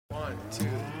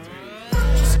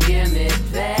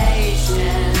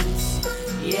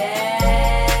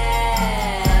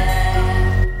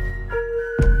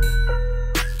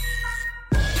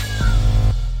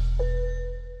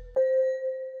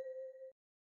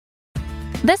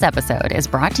This episode is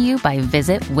brought to you by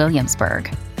Visit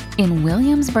Williamsburg. In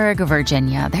Williamsburg,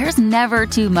 Virginia, there's never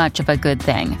too much of a good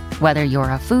thing. Whether you're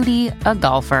a foodie, a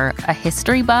golfer, a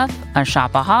history buff, a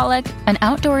shopaholic, an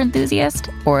outdoor enthusiast,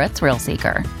 or a thrill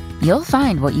seeker, you'll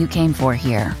find what you came for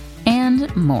here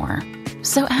and more.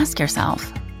 So ask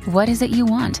yourself, what is it you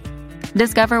want?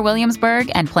 Discover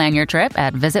Williamsburg and plan your trip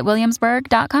at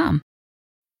visitwilliamsburg.com.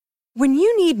 When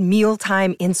you need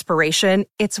mealtime inspiration,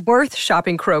 it's worth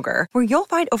shopping Kroger, where you'll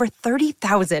find over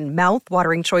 30,000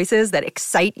 mouth-watering choices that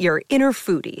excite your inner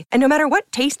foodie. And no matter what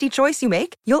tasty choice you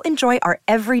make, you'll enjoy our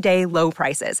everyday low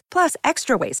prices, plus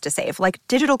extra ways to save, like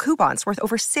digital coupons worth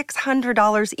over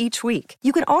 $600 each week.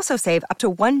 You can also save up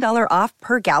to $1 off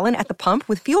per gallon at the pump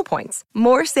with fuel points.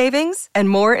 More savings and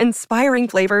more inspiring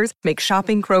flavors make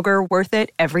shopping Kroger worth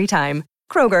it every time.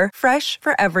 Kroger, fresh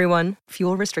for everyone.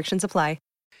 Fuel restrictions apply.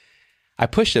 I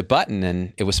pushed a button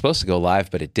and it was supposed to go live,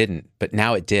 but it didn't. But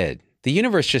now it did. The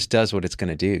universe just does what it's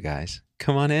going to do, guys.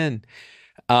 Come on in.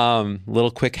 Little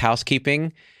quick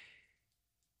housekeeping.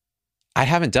 I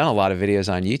haven't done a lot of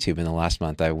videos on YouTube in the last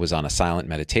month. I was on a silent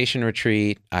meditation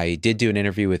retreat. I did do an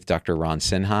interview with Dr. Ron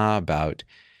Sinha about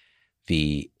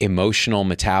the emotional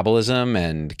metabolism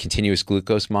and continuous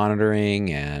glucose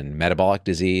monitoring and metabolic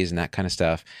disease and that kind of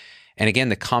stuff. And again,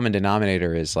 the common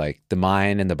denominator is like the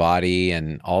mind and the body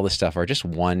and all this stuff are just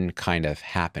one kind of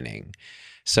happening.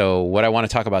 So what I want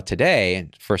to talk about today,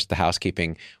 first the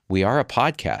housekeeping, we are a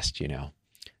podcast, you know.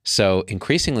 So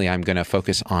increasingly, I'm going to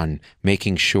focus on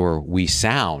making sure we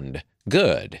sound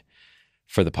good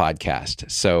for the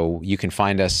podcast. So you can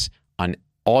find us on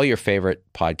all your favorite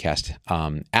podcast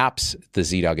apps, the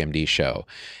ZDoggMD Show.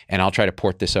 And I'll try to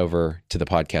port this over to the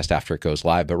podcast after it goes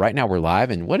live. But right now we're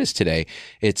live. And what is today?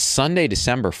 It's Sunday,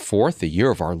 December 4th, the year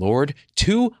of our Lord,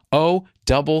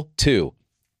 2022.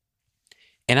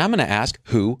 And I'm going to ask,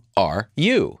 who are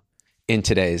you in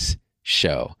today's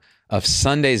show of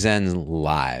Sunday Zen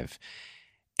Live?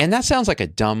 And that sounds like a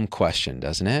dumb question,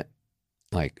 doesn't it?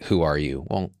 Like, who are you?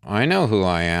 Well, I know who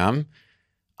I am.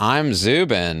 I'm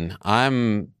Zubin.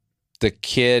 I'm the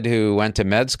kid who went to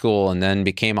med school and then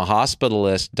became a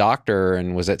hospitalist doctor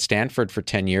and was at Stanford for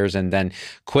 10 years and then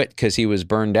quit because he was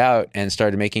burned out and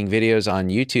started making videos on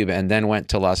YouTube and then went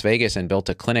to Las Vegas and built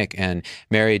a clinic and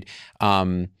married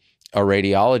a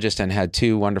radiologist and had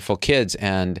 2 wonderful kids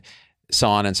and so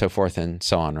on and so forth and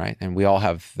so on, right? And we all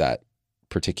have that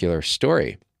particular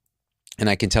story. And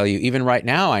I can tell you, even right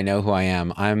now, I know who I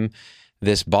am. I'm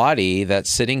this body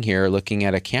that's sitting here looking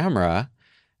at a camera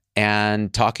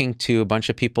and talking to a bunch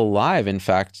of people live. In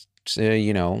fact,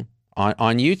 you know,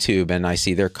 on YouTube, and I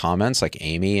see their comments like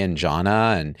Amy and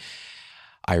Jana and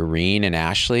Irene and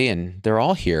Ashley, and they're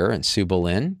all here. And Sue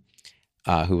Boleyn,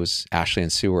 who was Ashley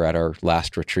and Sue were at our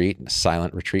last retreat, a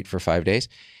silent retreat for 5 days.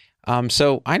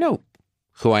 So I know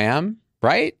who I am,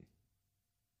 right?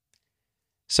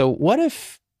 So what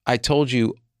if I told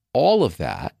you all of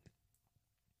that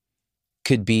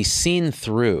could be seen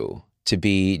through to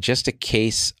be just a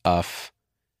case of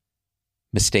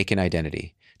mistaken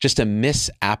identity, just a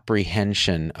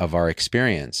misapprehension of our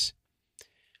experience,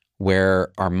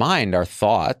 where our mind, our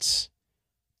thoughts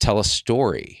tell a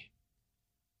story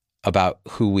about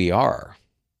who we are.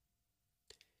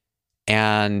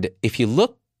 And if you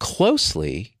look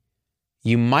closely,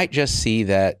 you might just see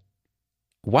that,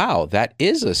 wow, that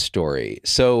is a story.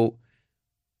 So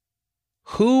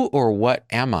who or what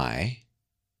am I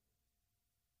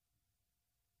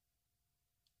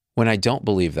when I don't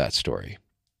believe that story,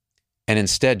 and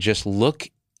instead just look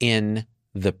in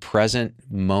the present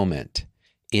moment,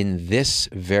 in this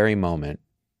very moment,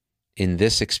 in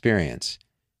this experience,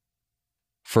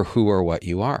 for who or what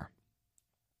you are?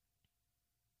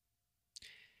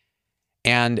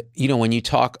 And, you know, when you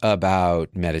talk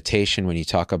about meditation, when you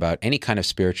talk about any kind of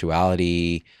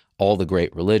spirituality, all the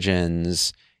great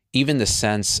religions, even the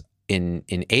sense in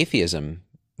atheism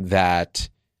that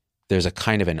there's a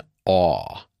kind of an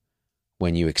awe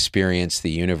when you experience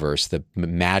the universe, the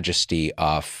majesty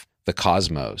of the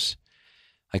cosmos.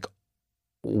 Like,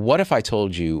 what if I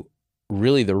told you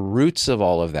really the roots of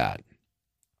all of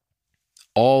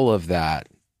that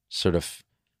sort of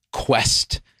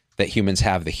quest that humans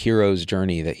have, the hero's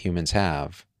journey that humans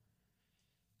have,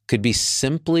 could be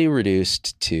simply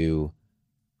reduced to,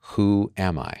 who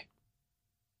am I?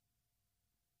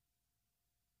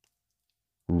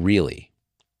 Really,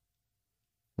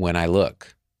 when I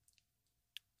look,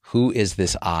 who is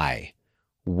this I?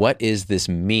 What is this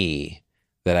me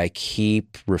that I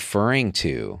keep referring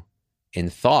to in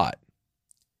thought?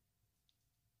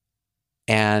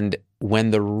 And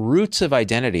when the roots of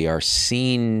identity are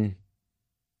seen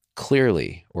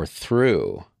clearly or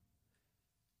through,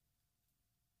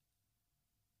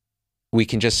 we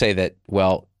can just say that,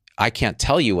 well, I can't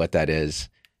tell you what that is,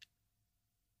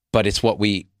 but it's what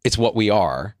we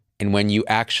are. And when you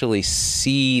actually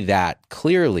see that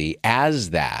clearly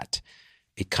as that,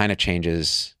 it kind of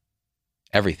changes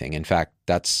everything. In fact,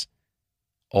 that's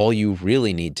all you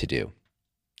really need to do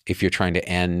if you're trying to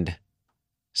end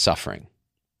suffering.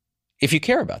 If you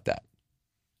care about that.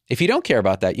 If you don't care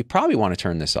about that, you probably want to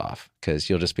turn this off, because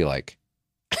you'll just be like,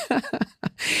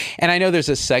 and I know there's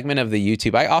a segment of the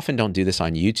YouTube. I often don't do this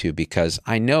on YouTube because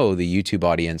I know the YouTube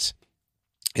audience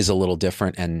is a little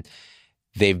different, and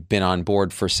they've been on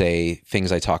board for, say,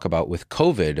 things I talk about with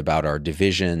COVID, about our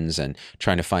divisions and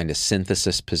trying to find a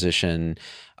synthesis position,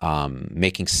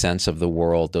 making sense of the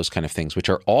world, those kind of things, which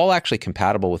are all actually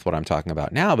compatible with what I'm talking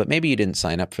about now. But maybe you didn't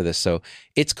sign up for this, so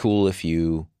it's cool if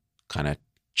you kind of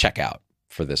check out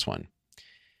for this one.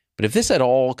 But if this at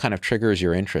all kind of triggers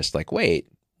your interest, like, wait,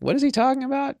 what is he talking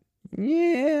about?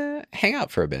 Yeah, hang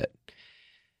out for a bit.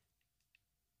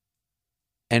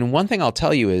 And one thing I'll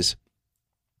tell you is,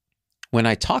 when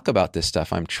I talk about this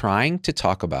stuff, I'm trying to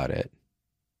talk about it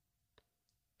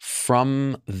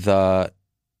from the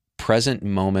present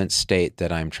moment state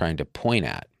that I'm trying to point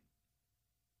at.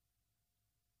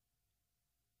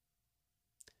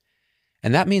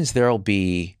 And that means there'll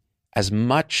be as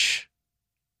much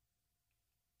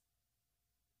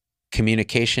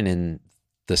communication in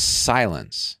the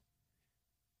silence,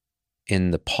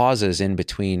 in the pauses in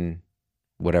between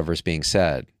whatever's being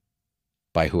said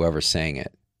by whoever's saying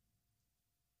it.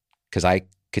 Because I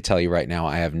could tell you right now,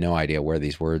 I have no idea where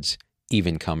these words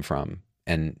even come from.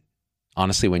 And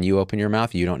honestly, when you open your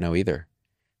mouth, you don't know either,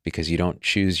 because you don't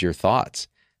choose your thoughts.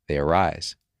 They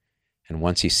arise. And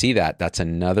once you see that, that's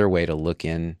another way to look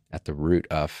in at the root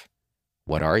of,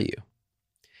 what are you?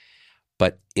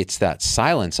 But it's that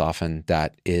silence often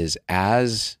that is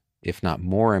as, if not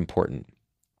more important,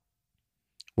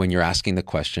 when you're asking the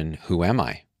question, who am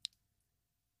I?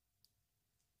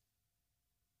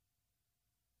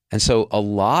 And so a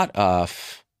lot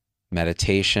of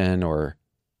meditation or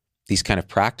these kind of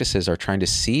practices are trying to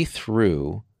see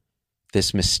through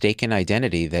this mistaken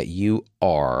identity that you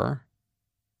are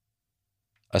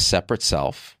a separate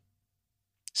self,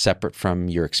 separate from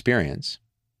your experience,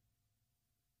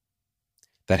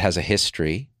 that has a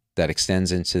history that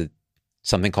extends into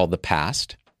something called the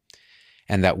past,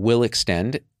 and that will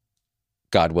extend,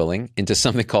 God willing, into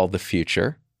something called the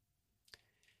future,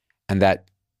 and that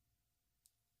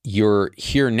you're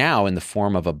here now in the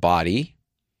form of a body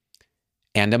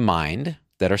and a mind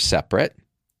that are separate,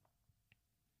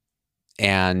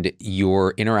 and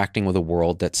you're interacting with a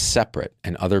world that's separate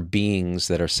and other beings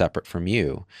that are separate from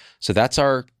you. So that's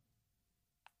our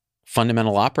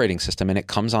fundamental operating system, and it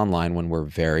comes online when we're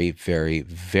very, very,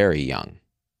 very young.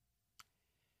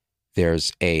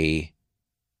 There's a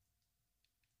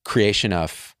creation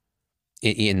of,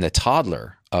 in the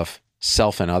toddler, of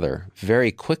self and other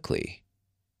very quickly.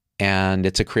 And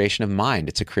it's a creation of mind.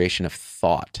 It's a creation of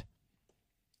thought.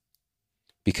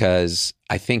 Because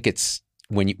I think it's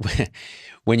when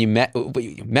you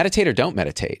meditate or don't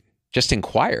meditate, just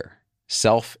inquire,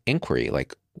 self-inquiry,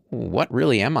 like, what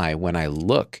really am I when I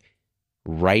look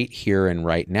right here and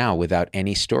right now without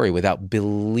any story, without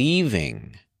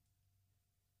believing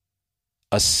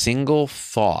a single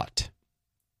thought,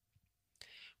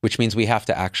 which means we have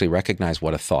to actually recognize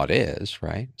what a thought is,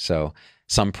 right? So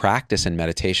some practice in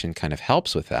meditation kind of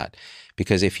helps with that,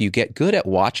 because if you get good at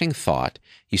watching thought,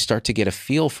 you start to get a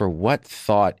feel for what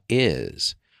thought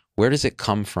is. Where does it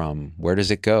come from? Where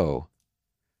does it go?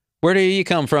 Where do you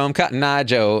come from, Cotton Eye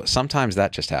Joe? Sometimes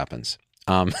that just happens.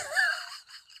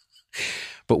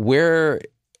 But where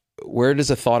does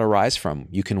a thought arise from?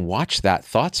 You can watch that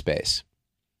thought space.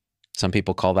 Some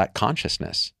people call that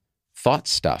consciousness, thought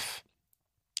stuff.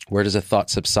 Where does a thought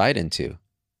subside into?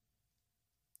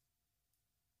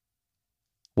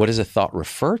 What does a thought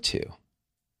refer to?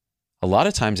 A lot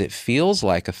of times it feels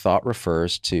like a thought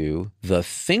refers to the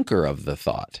thinker of the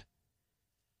thought.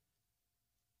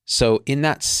 So in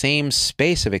that same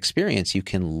space of experience, you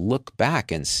can look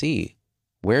back and see,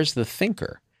 where's the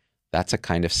thinker? That's a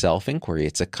kind of self-inquiry.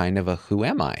 It's a kind of a who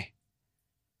am I?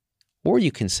 Or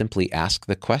you can simply ask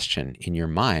the question in your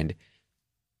mind,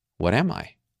 what am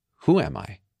I? Who am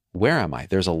I? Where am I?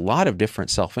 There's a lot of different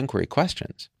self-inquiry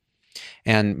questions.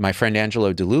 And my friend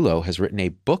Angelo DeLullo has written a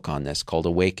book on this called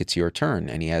Awake, It's Your Turn.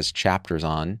 And he has chapters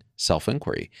on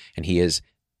self-inquiry. And he is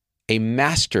a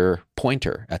master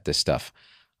pointer at this stuff.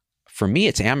 For me,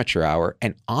 it's amateur hour.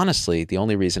 And honestly, the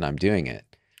only reason I'm doing it,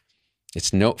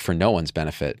 it's for no one's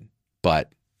benefit,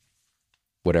 but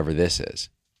whatever this is.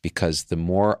 Because the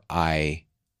more I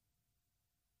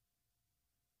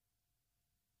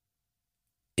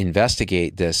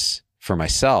investigate this for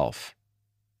myself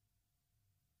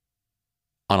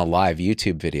on a live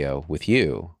YouTube video with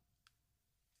you,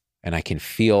 and I can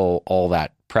feel all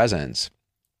that presence,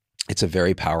 it's a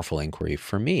very powerful inquiry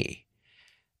for me.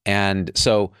 And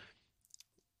so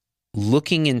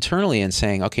looking internally and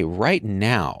saying, okay, right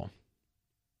now,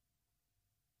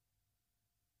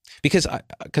 because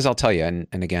I'll tell you, and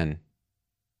again,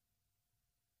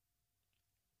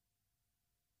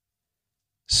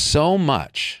 so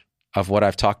much of what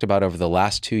I've talked about over the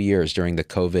last 2 years during the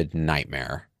COVID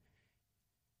nightmare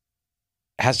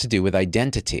has to do with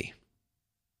identity.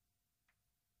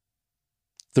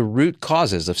 The root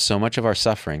causes of so much of our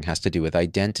suffering has to do with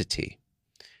identity.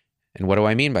 And what do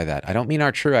I mean by that? I don't mean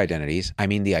our true identities. I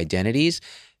mean the identities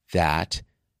that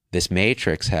this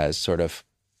matrix has sort of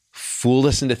fooled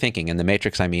us into thinking. And the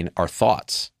matrix, I mean our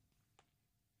thoughts.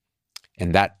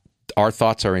 And that our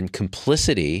thoughts are in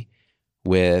complicity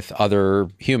with other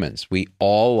humans. We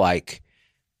all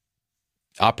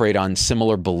operate on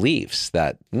similar beliefs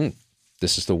that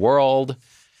this is the world,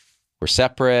 we're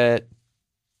separate,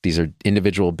 these are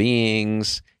individual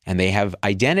beings, and they have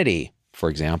identity. For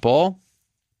example,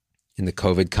 in the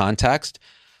COVID context,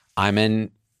 I'm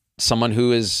someone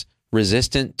who is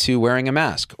resistant to wearing a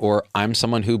mask, or I'm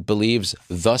someone who believes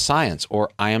the science, or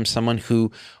I am someone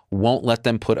who won't let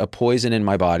them put a poison in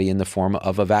my body in the form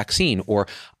of a vaccine, or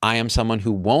I am someone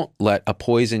who won't let a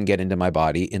poison get into my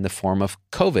body in the form of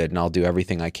COVID, and I'll do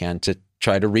everything I can to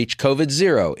try to reach COVID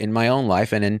zero in my own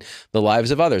life and in the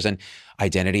lives of others. And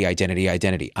identity, identity,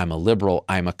 identity. I'm a liberal,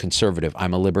 I'm a conservative,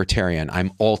 I'm a libertarian,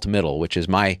 I'm alt-middle, which is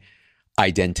my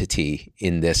identity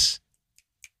in this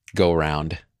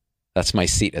go-round. That's my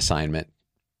seat assignment.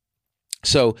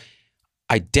 So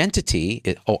identity,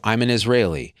 I'm an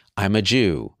Israeli, I'm a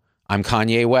Jew, I'm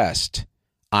Kanye West,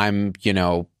 I'm,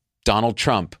 Donald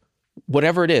Trump,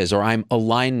 whatever it is, or I'm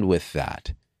aligned with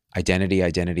that. Identity,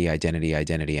 identity, identity,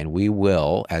 identity. And we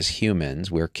will, as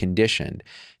humans, we're conditioned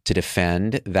to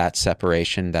defend that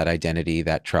separation, that identity,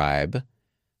 that tribe,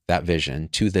 that vision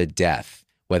to the death,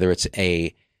 whether it's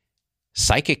a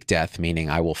psychic death, meaning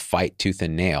I will fight tooth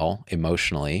and nail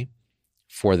emotionally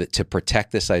to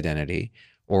protect this identity,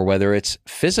 or whether it's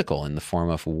physical in the form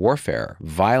of warfare,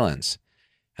 violence.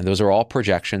 And those are all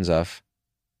projections of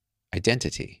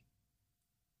identity.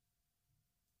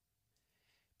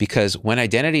 Because when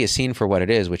identity is seen for what it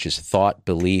is, which is thought,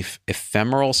 belief,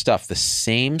 ephemeral stuff, the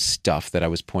same stuff that I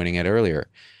was pointing at earlier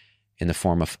in the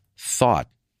form of thought,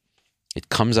 it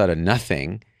comes out of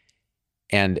nothing.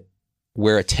 And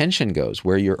where attention goes,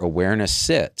 where your awareness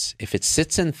sits, if it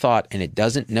sits in thought and it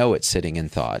doesn't know it's sitting in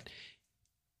thought,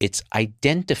 it's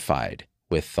identified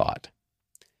with thought.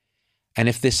 And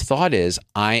if this thought is,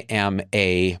 I am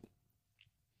a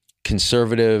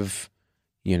conservative,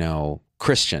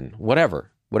 Christian, whatever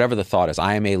the thought is,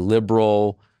 I am a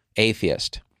liberal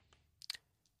atheist.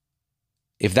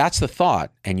 If that's the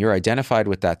thought and you're identified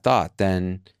with that thought,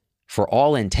 then for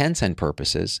all intents and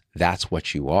purposes, that's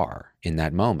what you are in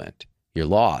that moment. You're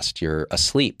lost, you're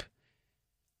asleep,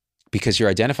 because you're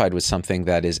identified with something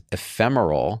that is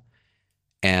ephemeral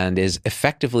and is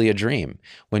effectively a dream.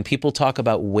 When people talk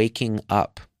about waking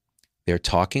up, they're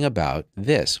talking about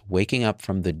this, waking up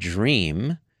from the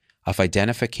dream of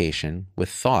identification with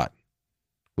thought,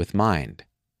 with mind,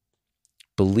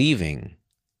 believing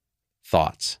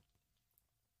thoughts.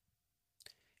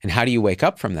 And how do you wake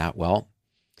up from that? Well,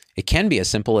 it can be as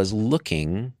simple as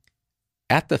looking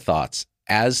at the thoughts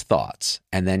as thoughts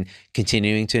and then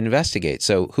continuing to investigate.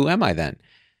 So who am I then?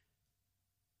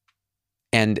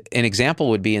 And an example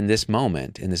would be in this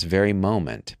moment, in this very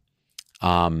moment.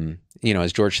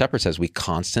 As George Shepard says, we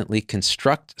constantly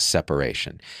construct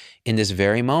separation. In this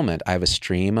very moment, I have a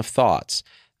stream of thoughts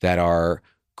that are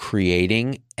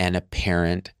creating an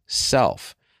apparent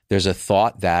self. There's a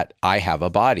thought that I have a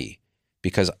body,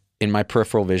 because in my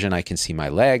peripheral vision, I can see my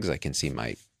legs, I can see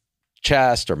my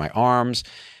chest or my arms.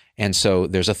 And so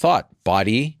there's a thought,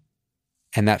 body,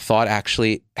 and that thought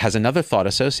actually has another thought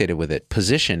associated with it,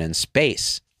 position and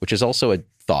space, which is also a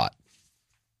thought.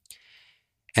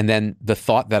 And then the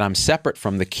thought that I'm separate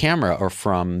from the camera or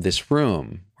from this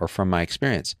room or from my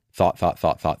experience,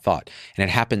 thought. And it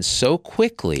happens so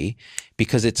quickly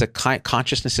because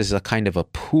consciousness is a kind of a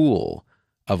pool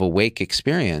of awake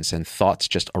experience, and thoughts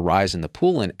just arise in the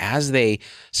pool. And as they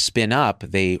spin up,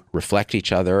 they reflect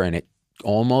each other, and it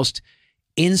almost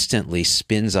instantly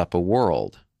spins up a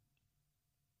world.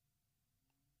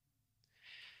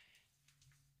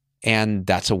 And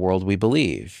that's a world we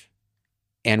believe.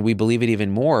 And we believe it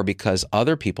even more because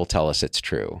other people tell us it's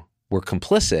true. We're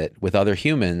complicit with other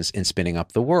humans in spinning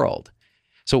up the world.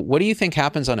 So what do you think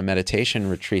happens on a meditation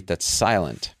retreat that's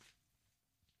silent?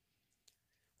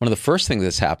 one of the first things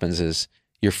that happens is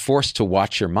you're forced to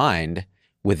watch your mind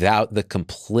without the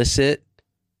complicit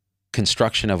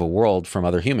construction of a world from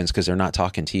other humans, because they're not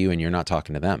talking to you and you're not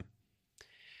talking to them.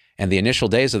 And the initial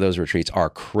days of those retreats are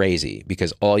crazy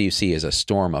because all you see is a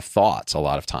storm of thoughts a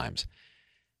lot of times.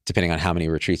 Depending on how many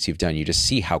retreats you've done, you just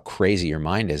see how crazy your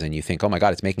mind is and you think, oh my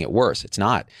God, it's making it worse. It's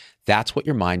not. That's what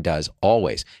your mind does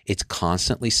always. It's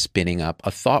constantly spinning up a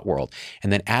thought world.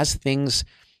 And then as things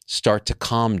start to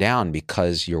calm down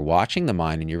because you're watching the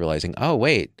mind and you're realizing, oh,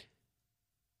 wait,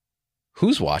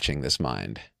 who's watching this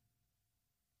mind?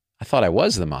 I thought I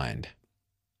was the mind.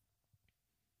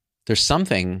 There's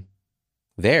something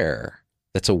there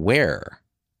that's aware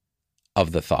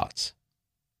of the thoughts.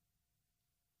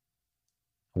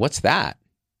 What's that?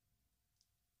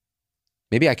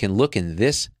 Maybe I can look in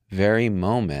this very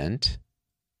moment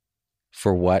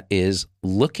for what is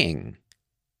looking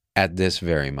at this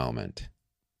very moment.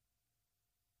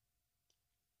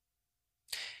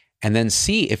 And then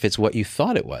see if it's what you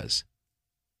thought it was.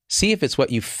 See if it's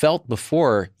what you felt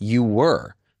before you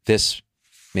were this,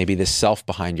 maybe this self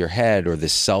behind your head or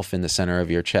this self in the center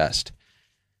of your chest.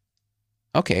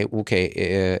 Okay.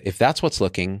 If that's what's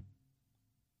looking,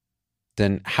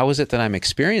 then how is it that I'm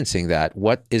experiencing that?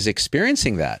 What is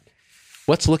experiencing that?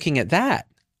 What's looking at that?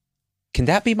 Can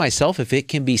that be myself if it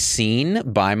can be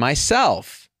seen by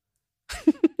myself?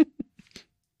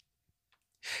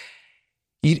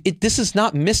 This is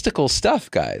not mystical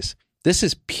stuff, guys. This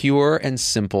is pure and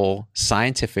simple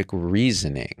scientific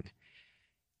reasoning.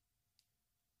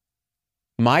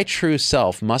 My true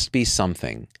self must be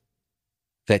something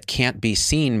that can't be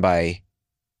seen by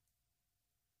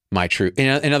my true.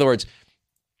 In other words,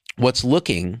 what's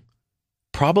looking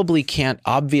probably can't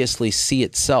obviously see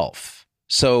itself.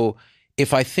 So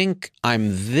if I think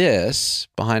I'm this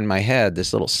behind my head,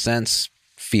 this little sense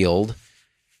field,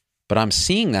 but I'm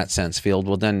seeing that sense field,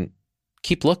 well, then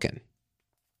keep looking.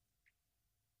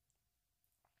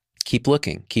 Keep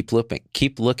looking, keep looking,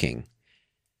 keep looking.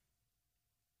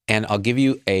 And I'll give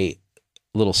you a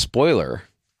little spoiler.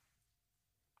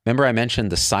 Remember I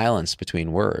mentioned the silence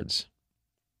between words.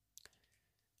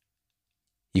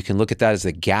 You can look at that as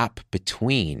the gap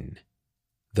between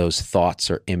those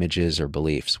thoughts or images or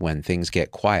beliefs when things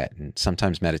get quiet. And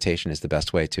sometimes meditation is the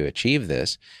best way to achieve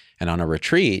this. And on a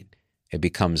retreat,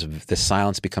 the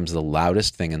silence becomes the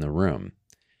loudest thing in the room.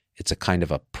 It's a kind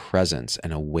of a presence,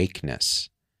 an awakeness,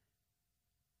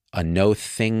 a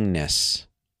no-thingness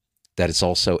that it's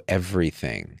also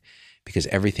everything, because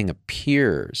everything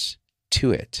appears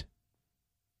to it.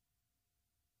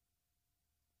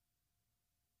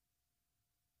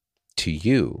 To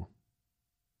you,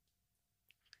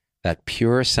 that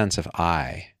pure sense of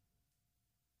I,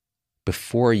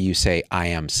 before you say, I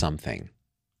am something.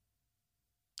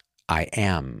 I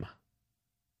am.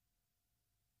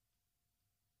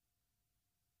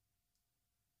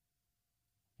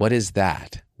 What is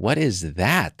that? What is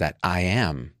that I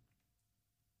am?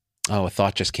 Oh, a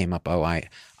thought just came up. Oh, I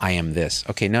am this.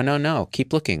 Okay, no.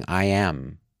 Keep looking. I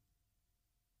am.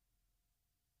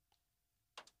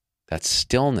 That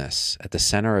stillness at the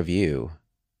center of you,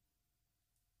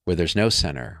 where there's no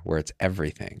center, where it's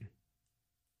everything.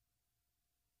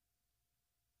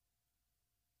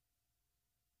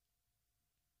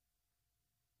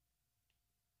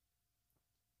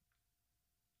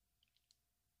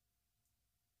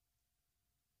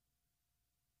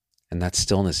 And that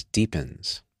stillness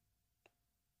deepens.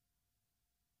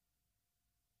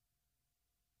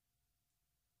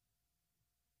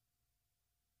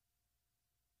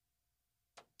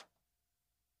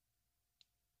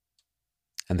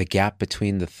 And the gap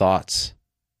between the thoughts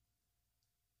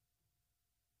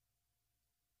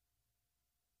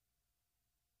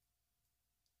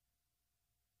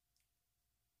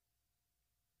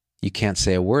you can't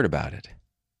say a word about it.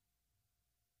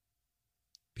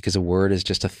 Because a word is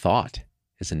just a thought,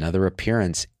 is another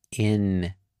appearance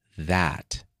in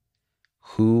that.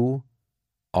 Who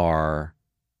are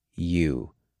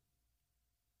you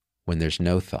when there's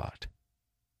no thought?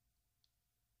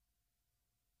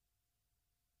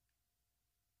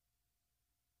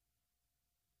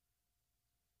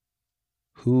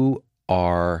 Who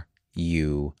are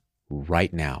you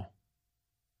right now?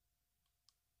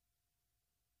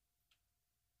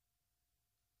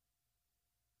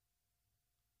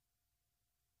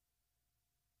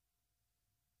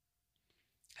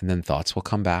 And then thoughts will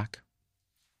come back.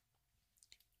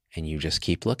 And you just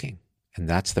keep looking. And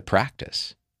that's the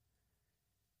practice.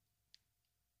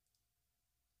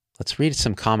 Let's read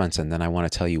some comments, and then I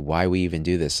want to tell you why we even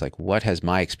do this. Like, what has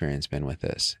my experience been with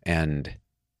this? And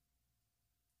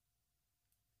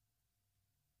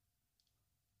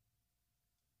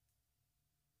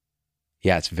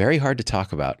Yeah, it's very hard to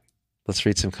talk about. Let's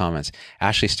read some comments.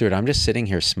 Ashley Stewart, I'm just sitting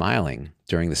here smiling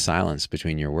during the silence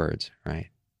between your words, right?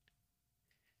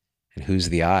 And who's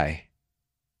the I?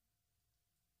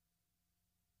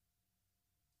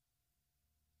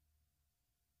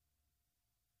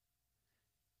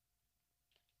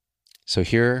 So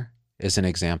here is an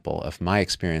example of my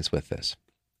experience with this.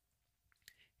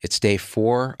 It's day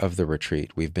 4 of the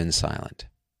retreat. We've been silent.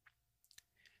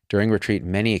 During retreat,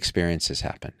 many experiences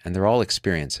happen, and they're all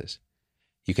experiences.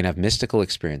 You can have mystical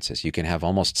experiences. You can have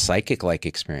almost psychic-like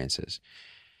experiences.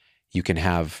 You can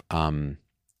have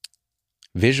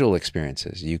visual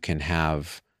experiences. You can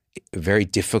have very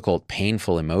difficult,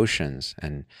 painful emotions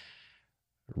and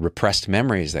repressed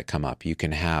memories that come up. You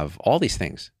can have all these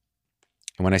things.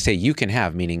 And when I say you can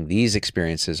have, meaning these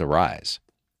experiences arise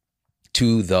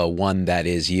to the one that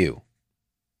is you.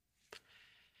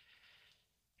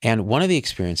 And one of the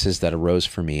experiences that arose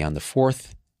for me on the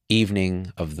 4th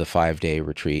evening of the 5-day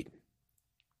retreat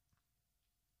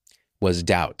was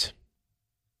doubt.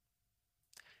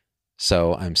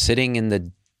 So I'm sitting in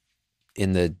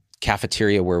the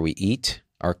cafeteria where we eat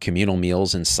our communal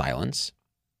meals in silence.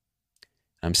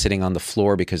 I'm sitting on the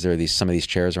floor because some of these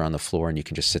chairs are on the floor and you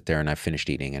can just sit there, and I've finished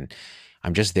eating and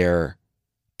I'm just there,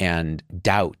 and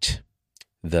doubt,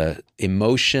 the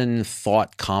emotion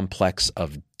thought complex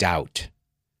of doubt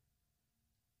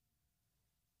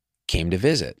came to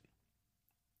visit.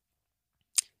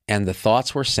 And the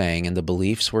thoughts were saying and the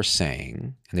beliefs were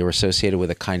saying, and they were associated with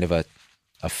a kind of a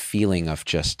feeling of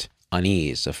just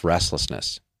unease, of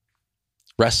restlessness.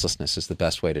 Restlessness is the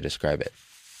best way to describe it.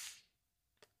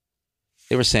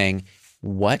 They were saying,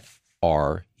 what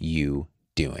are you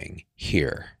doing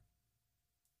here?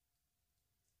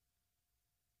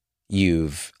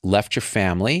 You've left your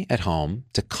family at home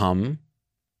to come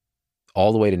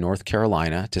all the way to North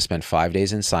Carolina to spend 5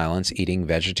 days in silence, eating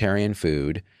vegetarian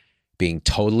food, being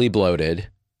totally bloated.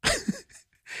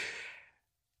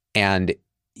 And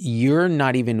you're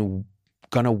not even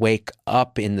going to wake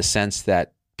up in the sense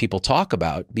that people talk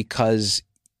about because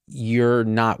you're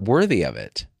not worthy of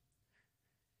it.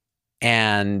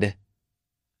 And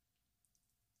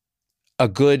a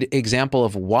good example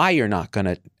of why you're not going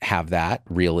to have that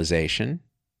realization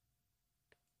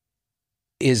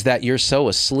is that you're so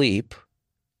asleep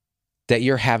that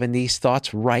you're having these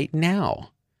thoughts right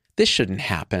now. This shouldn't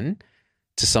happen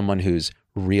to someone who's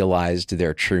realized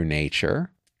their true nature.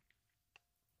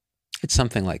 It's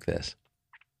something like this.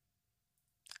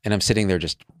 And I'm sitting there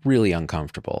just really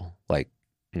uncomfortable, like,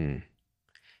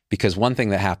 Because one thing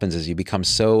that happens is you become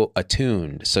so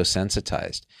attuned, so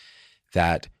sensitized,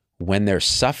 that when they're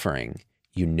suffering,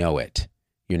 you know it.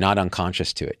 You're not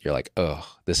unconscious to it. You're like,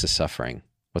 oh, this is suffering.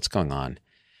 What's going on?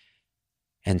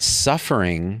 And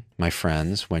suffering, my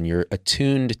friends, when you're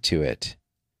attuned to it,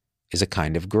 is a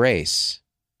kind of grace.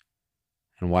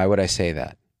 And why would I say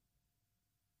that?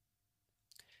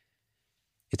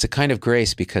 It's a kind of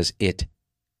grace because it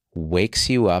wakes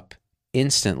you up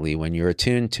instantly when you're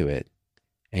attuned to it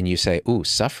and you say, ooh,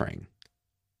 suffering.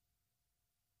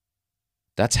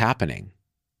 That's happening.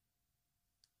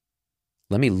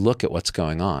 Let me look at what's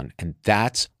going on. And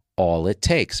that's all it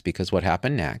takes, because what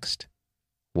happened next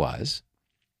was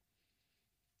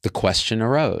the question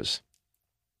arose,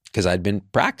 because I'd been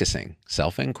practicing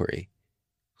self-inquiry.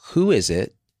 Who is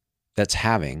it that's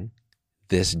having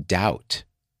this doubt?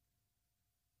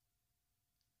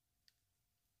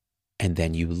 And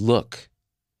then you look,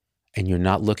 and you're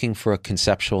not looking for a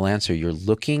conceptual answer. You're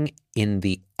looking in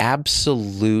the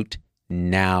absolute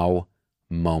now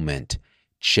moment.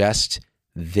 Just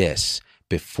this.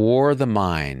 Before the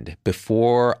mind,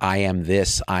 before I am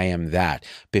this, I am that,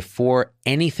 before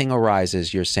anything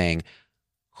arises, you're saying,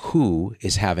 who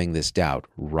is having this doubt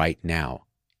right now?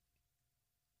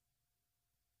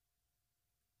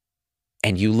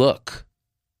 And you look.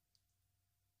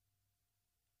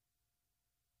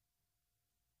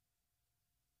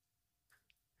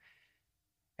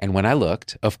 And when I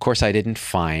looked, of course, I didn't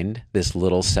find this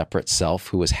little separate self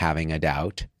who was having a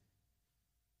doubt.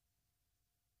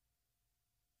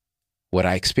 What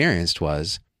I experienced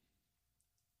was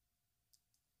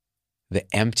the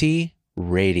empty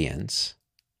radiance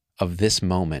of this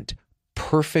moment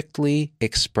perfectly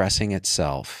expressing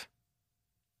itself.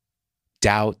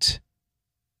 Doubt,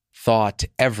 thought,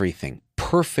 everything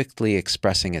perfectly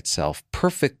expressing itself,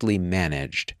 perfectly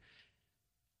managed,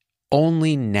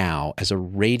 only now as a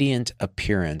radiant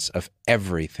appearance of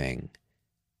everything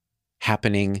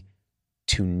happening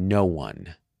to no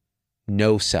one.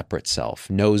 No separate self,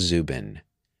 no Zubin.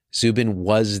 Zubin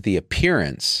was the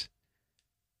appearance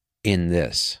in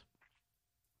this.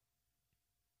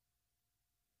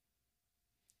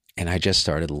 And I just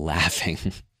started laughing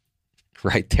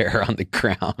right there on the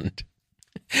ground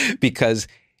because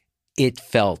it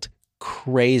felt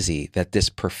crazy that this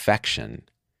perfection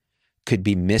could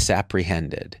be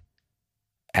misapprehended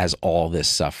as all this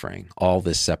suffering, all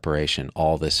this separation,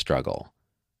 all this struggle.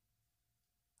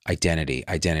 Identity,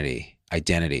 identity,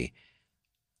 identity.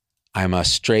 I'm a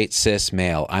straight cis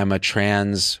male. I'm a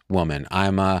trans woman.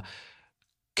 I'm a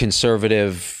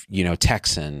conservative,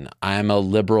 Texan. I'm a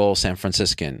liberal San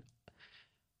Franciscan.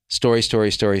 Story,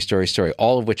 story, story, story, story,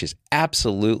 all of which is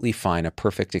absolutely fine, a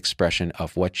perfect expression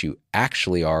of what you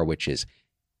actually are, which is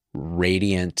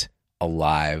radiant,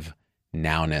 alive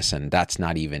nowness. And that's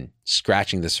not even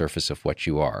scratching the surface of what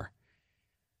you are,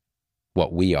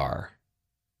 what we are.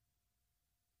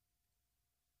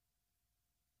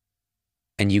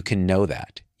 And you can know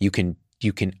that. You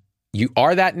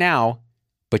are that now,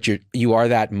 but you are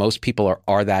that. Most people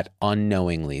are that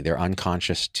unknowingly. They're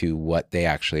unconscious to what they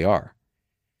actually are,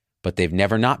 but they've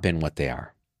never not been what they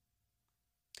are.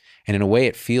 And in a way,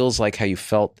 it feels like how you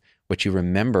felt, what you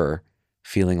remember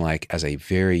feeling like as a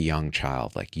very young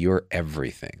child, like you're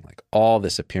everything, like all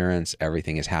this appearance,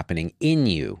 everything is happening in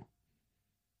you,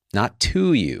 not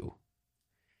to you.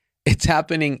 It's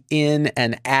happening in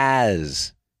and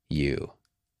as you.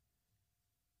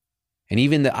 And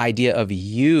even the idea of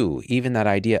you, even that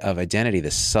idea of identity,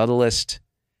 the subtlest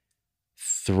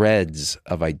threads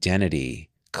of identity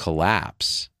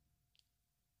collapse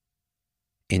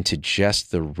into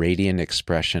just the radiant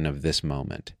expression of this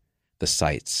moment. The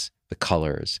sights, the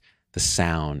colors, the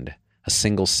sound. A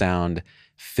single sound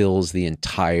fills the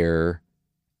entire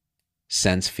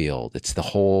sense field. It's the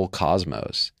whole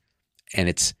cosmos. And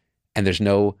there's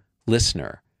no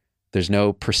listener. There's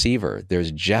no perceiver.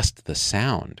 There's just the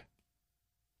sound.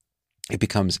 It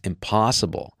becomes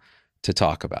impossible to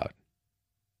talk about,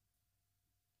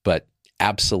 but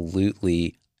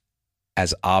absolutely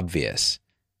as obvious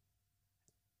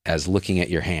as looking at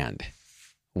your hand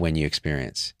when you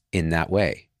experience in that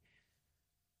way.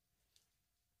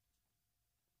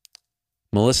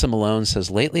 Melissa Malone says,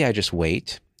 lately I just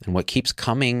wait, and what keeps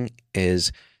coming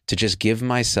is to just give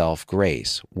myself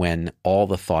grace when all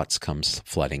the thoughts come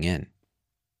flooding in.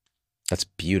 That's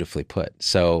beautifully put.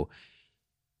 So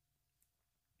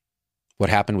what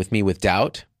happened with me with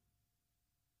doubt?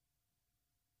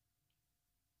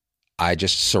 I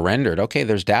just surrendered. Okay,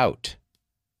 there's doubt.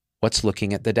 What's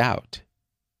looking at the doubt?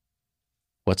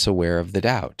 What's aware of the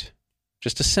doubt?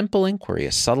 Just a simple inquiry,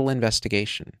 a subtle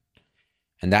investigation.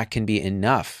 And that can be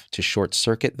enough to short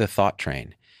circuit the thought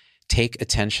train, take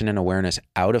attention and awareness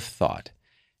out of thought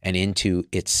and into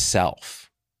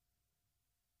itself.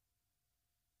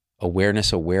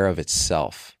 Awareness aware of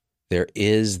itself. There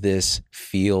is this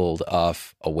field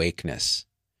of awakeness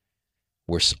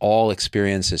where all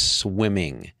experience is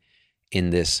swimming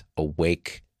in this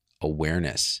awake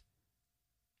awareness.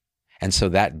 And so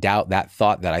that doubt, that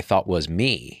thought that I thought was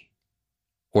me,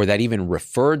 or that even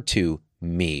referred to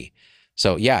me.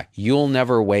 So yeah, you'll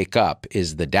never wake up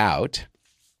is the doubt.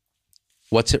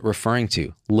 What's it referring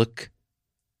to? Look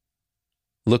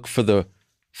for the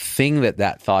thing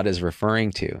that thought is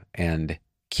referring to and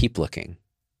keep looking.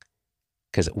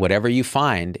 Because whatever you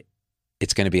find,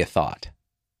 it's going to be a thought.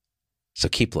 So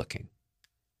keep looking.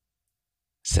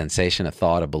 Sensation, a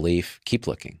thought, a belief, keep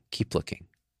looking, keep looking.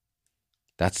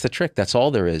 That's the trick. That's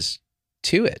all there is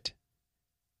to it.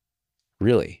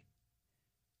 Really.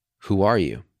 Who are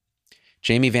you?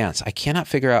 Jamie Vance, I cannot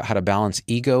figure out how to balance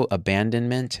ego,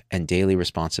 abandonment, and daily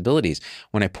responsibilities.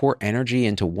 When I pour energy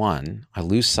into one, I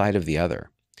lose sight of the other.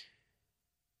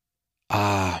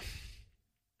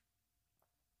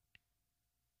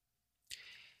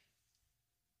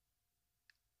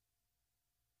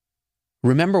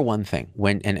 Remember one thing,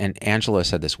 and Angela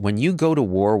said this, when you go to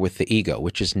war with the ego,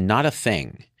 which is not a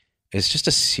thing, it's just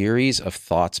a series of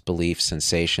thoughts, beliefs,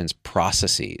 sensations,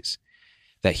 processes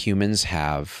that humans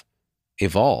have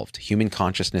evolved. Human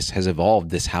consciousness has evolved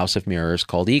this house of mirrors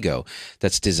called ego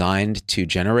that's designed to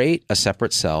generate a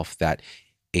separate self that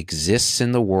exists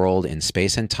in the world in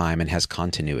space and time and has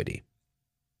continuity.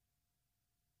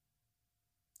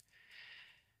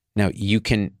 Now,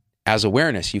 as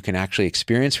awareness, you can actually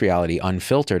experience reality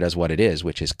unfiltered as what it is,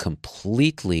 which is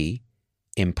completely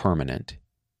impermanent.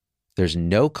 There's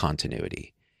no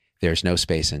continuity. There's no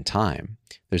space and time.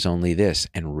 There's only this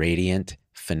and radiant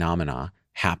phenomena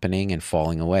happening and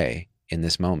falling away in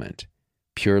this moment.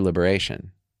 Pure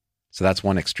liberation. So that's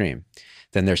one extreme.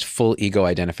 Then there's full ego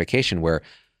identification where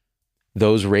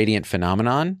those radiant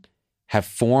phenomenon have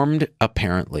formed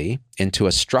apparently into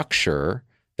a structure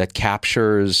that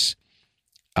captures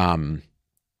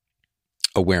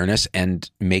awareness and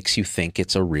makes you think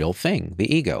it's a real thing,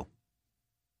 the ego.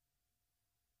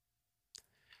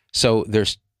 So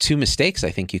there's two mistakes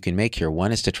I think you can make here.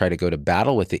 One is to try to go to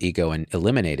battle with the ego and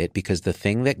eliminate it, because the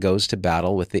thing that goes to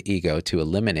battle with the ego to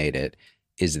eliminate it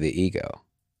is the ego.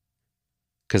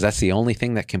 Because that's the only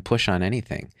thing that can push on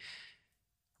anything.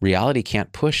 Reality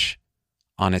can't push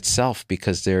on itself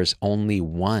because there's only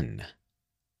one.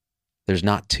 There's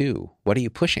not two. What are you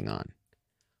pushing on?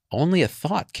 Only a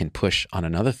thought can push on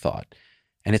another thought,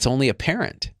 and it's only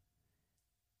apparent.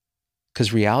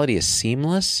 Because reality is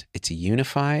seamless, it's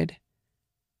unified.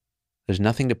 There's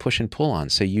nothing to push and pull on.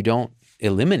 So you don't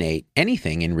eliminate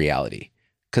anything in reality,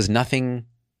 because nothing,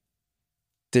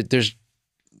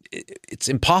 it's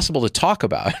impossible to talk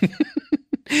about,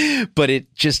 but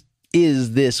it just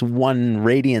is this one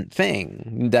radiant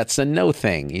thing. That's a no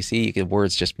thing. You see,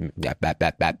 words just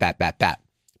bat.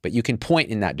 But you can point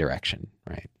in that direction,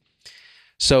 right?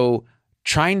 So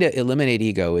trying to eliminate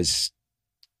ego is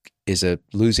a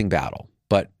losing battle.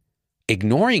 But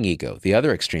ignoring ego, the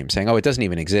other extreme, saying, oh, it doesn't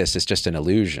even exist, it's just an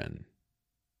illusion.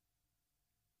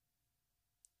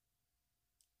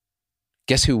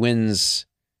 Guess who wins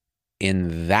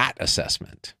in that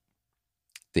assessment?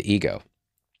 The ego.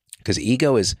 Because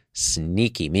ego is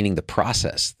sneaky, meaning the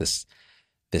process,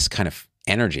 this kind of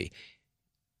energy.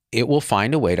 It will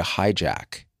find a way to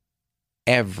hijack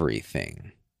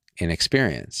everything in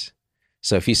experience.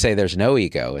 So if you say there's no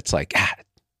ego, it's like,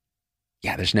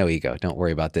 yeah, there's no ego. Don't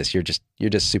worry about this. You're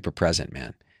just super present,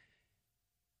 man.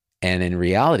 And in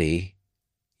reality,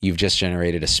 you've just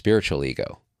generated a spiritual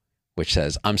ego, which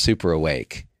says, I'm super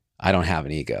awake. I don't have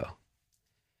an ego.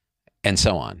 And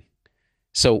so on.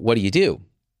 So what do?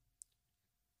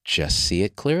 Just see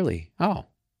it clearly. Oh.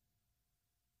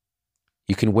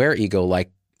 You can wear ego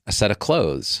like a set of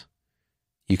clothes.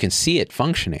 You can see it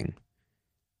functioning.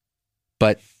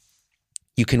 But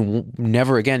you can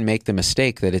never again make the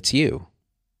mistake that it's you.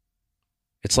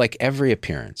 It's like every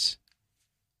appearance.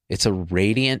 It's a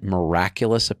radiant,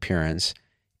 miraculous appearance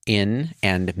in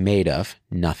and made of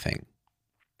nothing.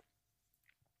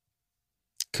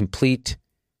 Complete,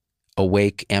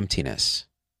 awake emptiness.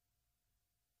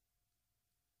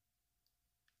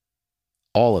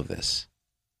 All of this,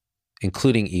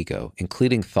 including ego,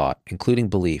 including thought, including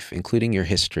belief, including your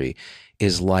history,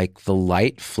 is like the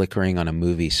light flickering on a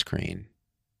movie screen.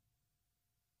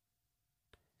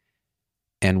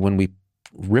 And when we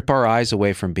rip our eyes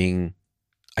away from being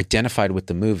identified with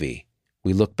the movie,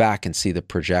 we look back and see the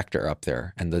projector up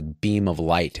there and the beam of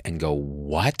light and go,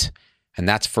 what? And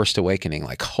that's first awakening.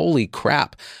 Like, holy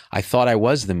crap, I thought I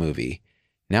was the movie.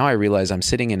 Now I realize I'm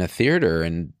sitting in a theater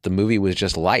and the movie was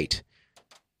just light.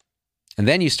 And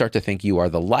then you start to think you are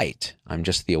the light. I'm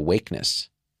just the awakeness.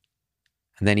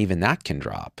 And then even that can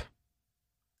drop.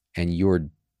 And you're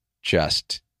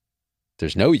just,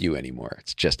 there's no you anymore.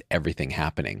 It's just everything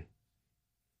happening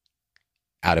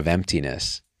out of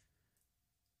emptiness.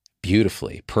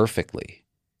 Beautifully, perfectly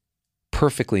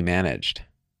managed,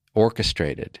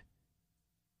 orchestrated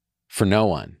for no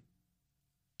one.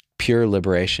 Pure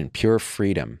liberation, pure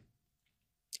freedom.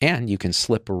 And you can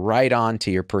slip right onto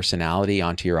your personality,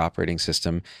 onto your operating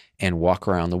system, and walk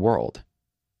around the world.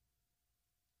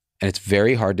 And it's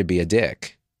very hard to be a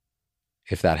dick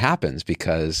if that happens,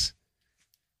 because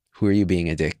who are you being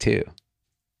a dick to?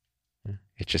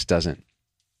 It just doesn't.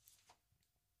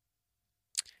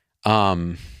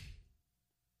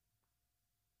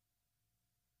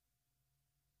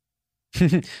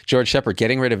 George Shepard,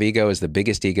 getting rid of ego is the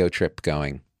biggest ego trip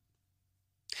going.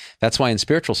 That's why in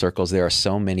spiritual circles, there are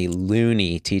so many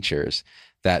loony teachers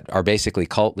that are basically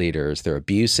cult leaders. They're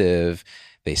abusive.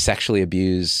 They sexually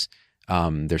abuse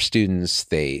their students.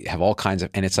 They have all kinds of,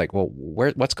 and it's like, well,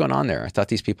 what's going on there? I thought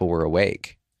these people were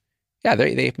awake. Yeah,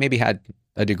 they maybe had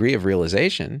a degree of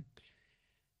realization,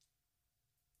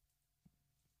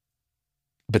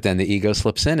 but then the ego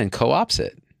slips in and co-opts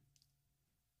it.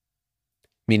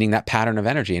 Meaning that pattern of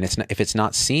energy. And if it's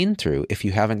not seen through, if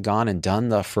you haven't gone and done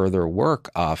the further work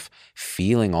of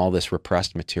feeling all this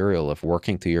repressed material, of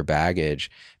working through your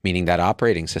baggage, meaning that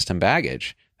operating system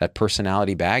baggage, that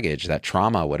personality baggage, that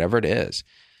trauma, whatever it is,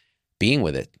 being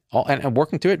with it. And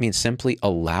working through it means simply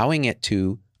allowing it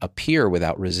to appear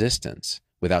without resistance,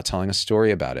 without telling a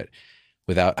story about it,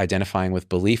 without identifying with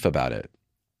belief about it,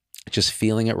 just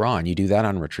feeling it raw. And you do that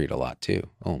on retreat a lot too.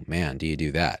 Oh man, do you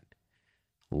do that?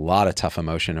 A lot of tough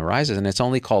emotion arises, and it's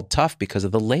only called tough because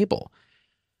of the label.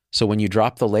 So when you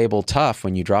drop the label tough,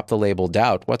 when you drop the label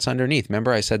doubt, what's underneath?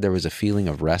 Remember I said there was a feeling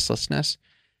of restlessness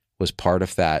was part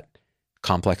of that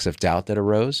complex of doubt that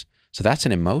arose? So that's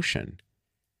an emotion.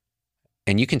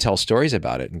 And you can tell stories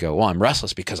about it and go, well, I'm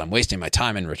restless because I'm wasting my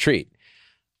time in retreat.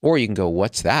 Or you can go,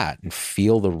 what's that? And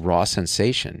feel the raw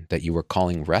sensation that you were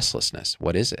calling restlessness.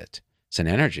 What is it? It's an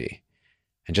energy.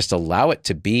 And just allow it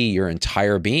to be your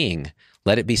entire being.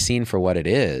 Let it be seen for what it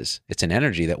is. It's an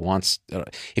energy that wants,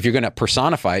 if you're going to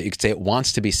personify it, you could say it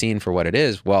wants to be seen for what it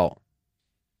is. Well,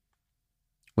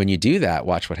 when you do that,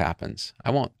 watch what happens. I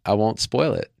won't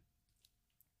spoil it.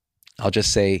 I'll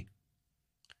just say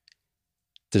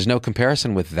there's no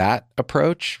comparison with that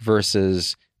approach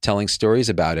versus telling stories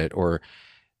about it, or,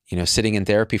 sitting in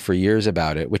therapy for years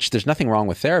about it, which there's nothing wrong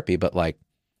with therapy, but like,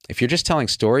 if you're just telling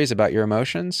stories about your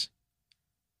emotions,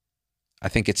 I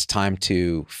think it's time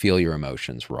to feel your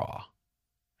emotions raw.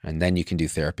 And then you can do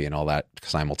therapy and all that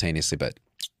simultaneously. But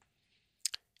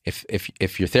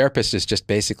if your therapist is just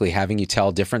basically having you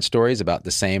tell different stories about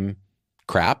the same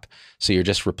crap, so you're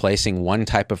just replacing one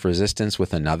type of resistance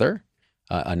with another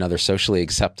socially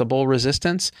acceptable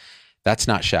resistance, that's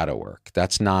not shadow work.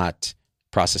 That's not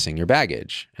processing your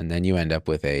baggage. And then you end up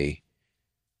with a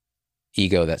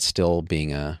ego that's still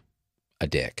being a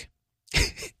dick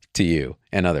to you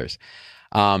and others.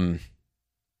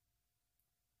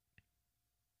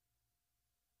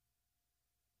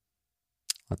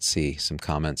 Let's see some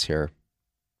comments here.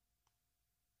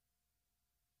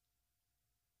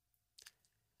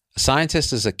 A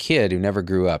scientist is a kid who never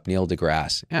grew up, Neil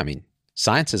deGrasse. Yeah, I mean,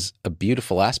 science is a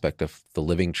beautiful aspect of the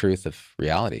living truth of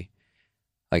reality.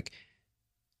 Like,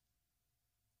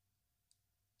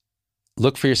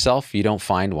 look for yourself, you don't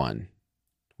find one.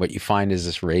 What you find is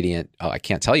this radiant, I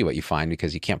can't tell you what you find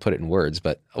because you can't put it in words,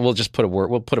 but we'll just put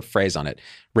we'll put a phrase on it.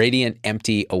 Radiant,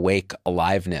 empty, awake,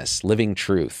 aliveness, living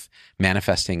truth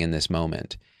manifesting in this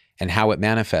moment. And how it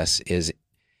manifests is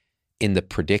in the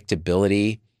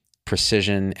predictability,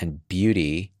 precision, and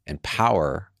beauty and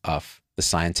power of the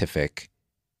scientific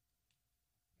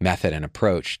method and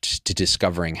approach to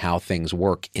discovering how things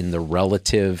work in the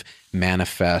relative,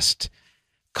 manifest,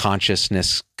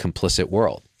 consciousness complicit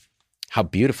world. How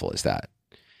beautiful is that?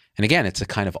 And again, it's a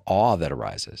kind of awe that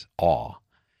arises, awe.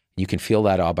 You can feel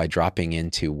that awe by dropping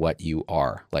into what you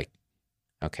are. Like,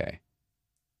 okay,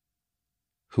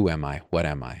 who am I? What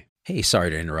am I? Hey, sorry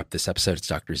to interrupt this episode. It's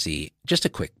Dr. Z. Just a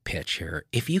quick pitch here.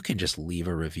 If you can just leave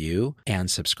a review and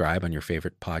subscribe on your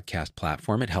favorite podcast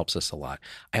platform, it helps us a lot.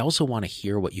 I also want to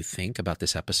hear what you think about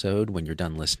this episode when you're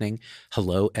done listening.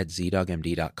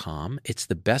 hello@zdogmd.com. It's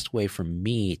the best way for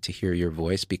me to hear your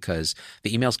voice because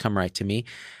the emails come right to me.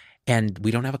 And we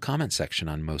don't have a comment section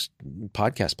on most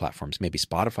podcast platforms. Maybe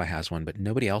Spotify has one, but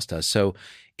nobody else does. So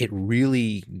it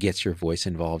really gets your voice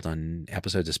involved on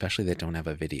episodes, especially that don't have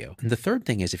a video. And the third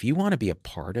thing is, if you want to be a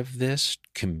part of this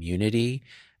community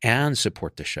and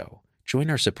support the show, join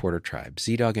our supporter tribe,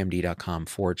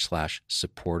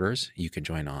 zdogmd.com/supporters. You can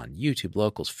join on YouTube,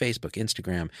 Locals, Facebook,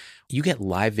 Instagram. You get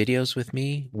live videos with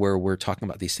me where we're talking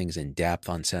about these things in depth,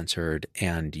 uncensored,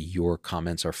 and your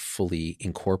comments are fully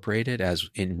incorporated as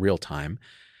in real time.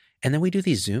 And then we do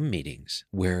these Zoom meetings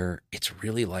where it's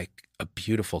really like a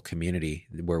beautiful community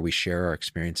where we share our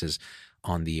experiences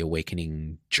on the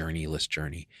awakening journeyless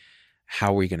journey.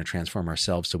 How are we going to transform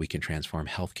ourselves so we can transform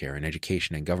healthcare and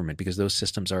education and government? Because those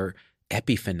systems are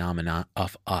epiphenomena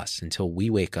of us. Until we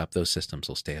wake up, those systems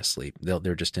will stay asleep.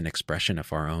 They're just an expression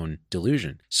of our own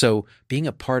delusion. So being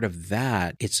a part of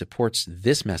that, it supports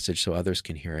this message so others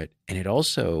can hear it. And it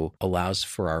also allows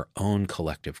for our own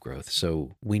collective growth.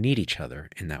 So we need each other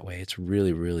in that way. It's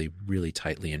really, really, really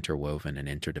tightly interwoven and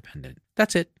interdependent.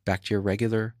 That's it. Back to your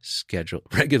regularly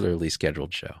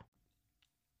scheduled show.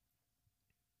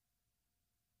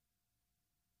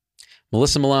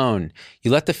 Melissa Malone,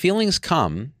 you let the feelings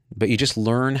come, but you just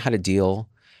learn how to deal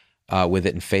with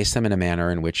it and face them in a manner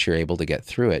in which you're able to get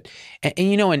through it.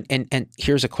 And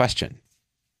here's a question.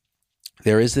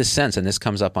 There is this sense, and this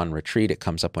comes up on retreat, it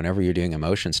comes up whenever you're doing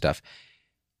emotion stuff.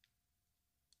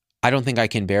 I don't think I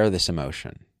can bear this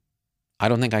emotion. I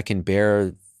don't think I can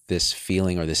bear this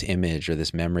feeling or this image or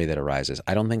this memory that arises.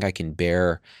 I don't think I can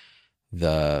bear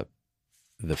the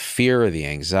fear or the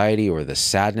anxiety or the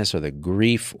sadness or the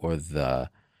grief or the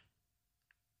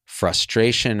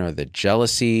frustration or the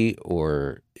jealousy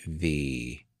or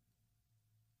the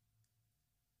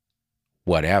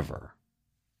whatever.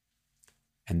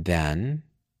 And then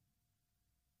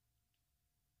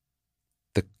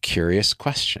the curious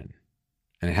question,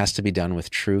 and it has to be done with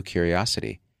true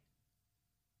curiosity.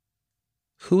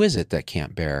 Who is it that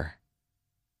can't bear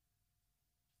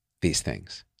these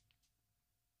things?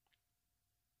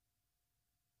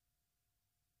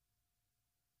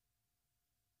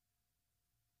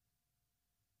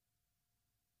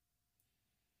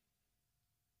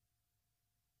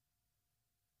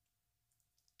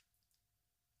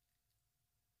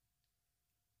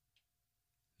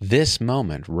 this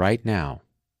moment right now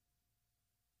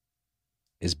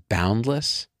is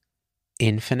boundless,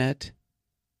 infinite,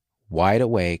 wide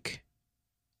awake,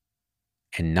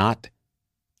 and not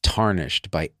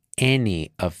tarnished by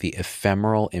any of the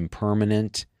ephemeral,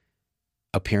 impermanent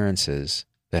appearances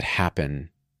that happen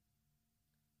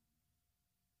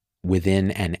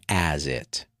within and as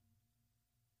it.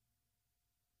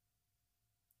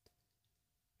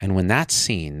 And when that's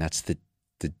seen, that's the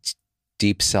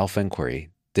deep self-inquiry.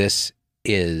 This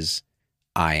is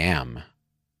I am.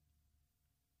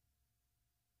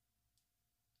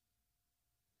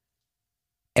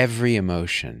 Every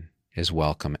emotion is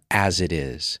welcome as it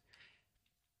is.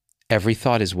 Every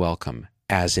thought is welcome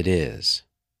as it is.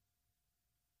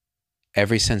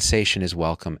 Every sensation is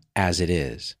welcome as it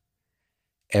is.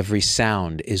 Every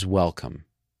sound is welcome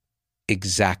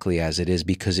exactly as it is,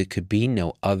 because it could be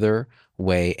no other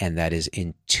way, and that is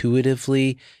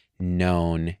intuitively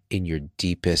known in your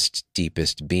deepest,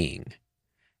 deepest being.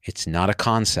 It's not a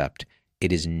concept.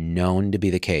 It is known to be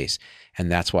the case.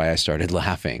 And that's why I started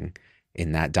laughing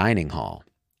in that dining hall,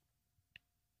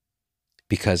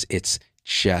 because it's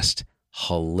just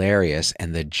hilarious.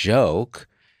 And the joke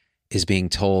is being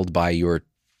told by your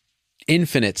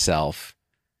infinite self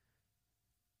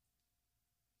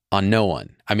on no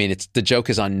one. I mean, the joke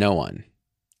is on no one.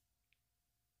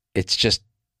 It's just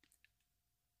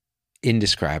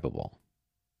indescribable.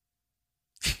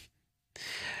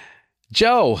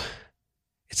 Joe,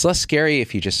 it's less scary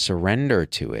if you just surrender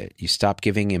to it. You stop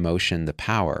giving emotion the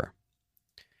power.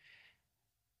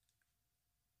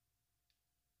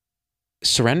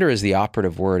 Surrender is the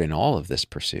operative word in all of this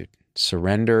pursuit.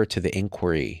 Surrender to the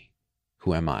inquiry.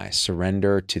 Who am I?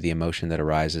 Surrender to the emotion that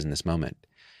arises in this moment.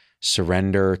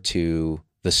 Surrender to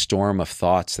the storm of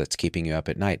thoughts that's keeping you up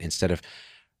at night, instead of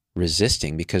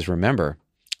resisting. Because remember,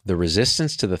 the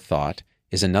resistance to the thought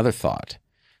is another thought.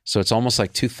 So it's almost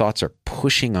like two thoughts are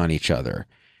pushing on each other.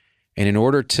 And in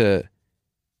order to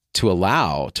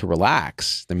allow, to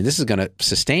relax, I mean, this is going to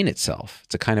sustain itself.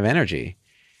 It's a kind of energy.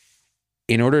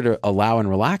 In order to allow and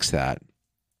relax that,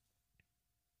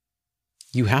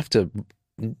 you have to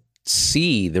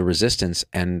see the resistance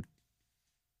and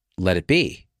let it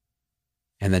be.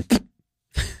 And then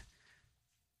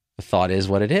the thought is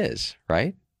what it is,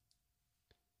 right?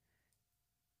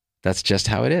 That's just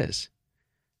how it is.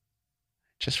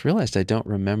 Just realized I don't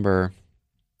remember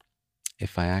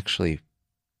if I actually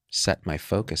set my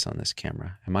focus on this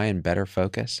camera. Am I in better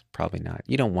focus? Probably not.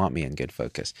 You don't want me in good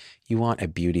focus. You want a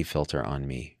beauty filter on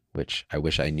me, which I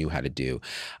wish I knew how to do.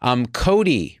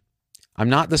 Cody, I'm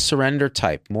not the surrender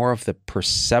type, more of the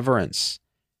perseverance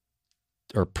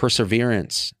or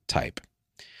perseverance type.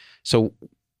 So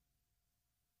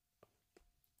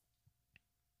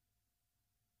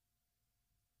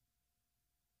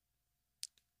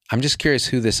I'm just curious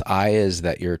who this I is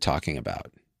that you're talking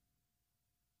about.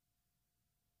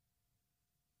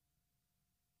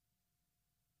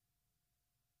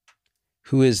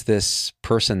 Who is this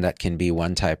person that can be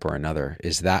one type or another?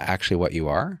 Is that actually what you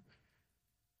are?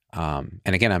 And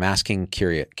again, I'm asking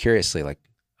curiously, like,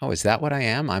 oh, is that what I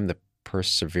am? I'm the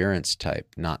perseverance type,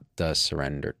 not the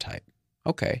surrender type.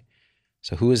 Okay.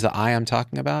 So who is the I I'm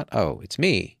talking about? Oh, it's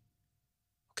me.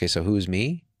 Okay, so who's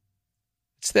me?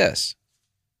 It's this.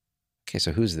 Okay,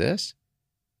 so who's this?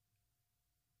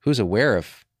 Who's aware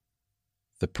of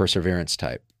the perseverance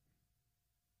type?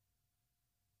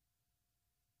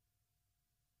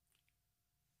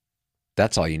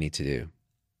 That's all you need to do,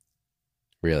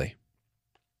 really.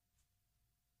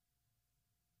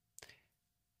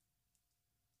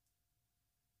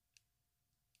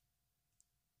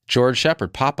 George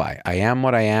Shepard, Popeye. I am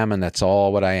what I am, and that's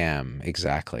all what I am.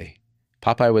 Exactly.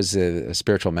 Popeye was a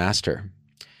spiritual master.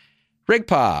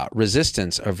 Rigpa,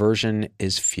 resistance, aversion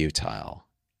is futile.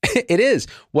 It is.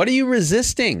 What are you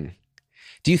resisting?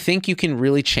 Do you think you can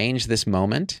really change this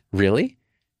moment? Really?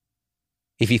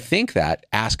 If you think that,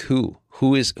 ask who.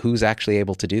 Who's actually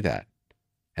able to do that?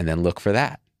 And then look for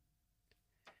that.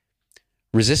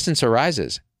 Resistance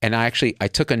arises. And I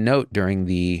took a note during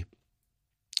the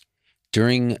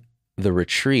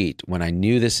retreat when I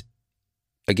knew this,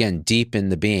 again, deep in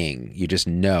the being, you just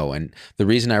know. And the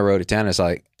reason I wrote it down is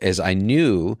I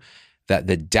knew that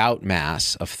the doubt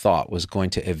mass of thought was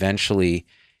going to eventually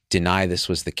deny this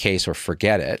was the case, or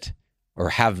forget it, or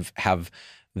have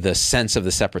the sense of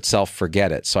the separate self forget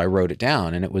it. So I wrote it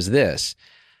down, and it was this.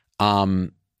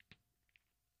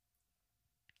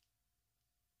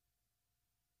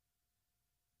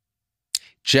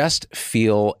 Just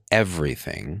feel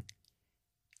everything,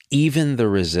 even the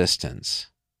resistance.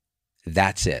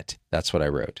 That's it. That's what I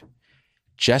wrote.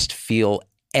 Just feel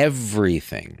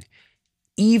everything,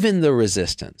 even the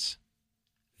resistance.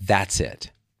 That's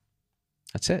it.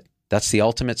 That's it. That's the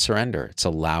ultimate surrender. It's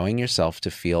allowing yourself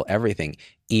to feel everything,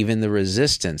 even the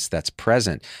resistance that's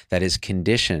present, that is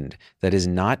conditioned, that is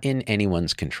not in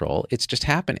anyone's control. It's just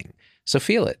happening. So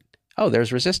feel it. Oh,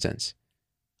 there's resistance.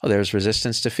 Oh, there's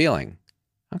resistance to feeling.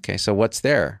 Okay, so what's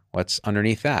there? What's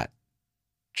underneath that?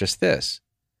 Just this.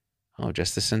 Oh,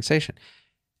 just the sensation.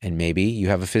 And maybe you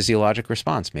have a physiologic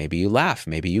response. Maybe you laugh.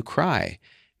 Maybe you cry.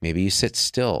 Maybe you sit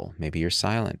still. Maybe you're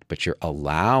silent. But you're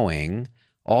allowing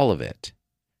all of it.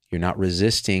 You're not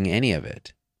resisting any of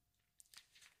it.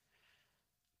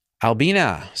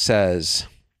 Albina says,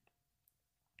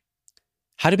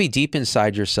 how to be deep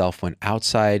inside yourself when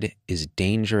outside is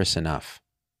dangerous enough.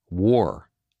 War.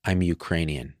 I'm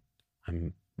Ukrainian.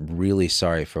 I'm really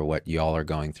sorry for what y'all are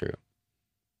going through.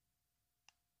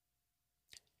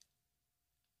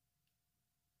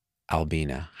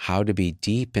 Albina, how to be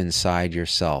deep inside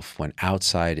yourself when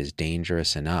outside is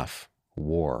dangerous enough.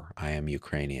 War. I am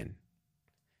Ukrainian.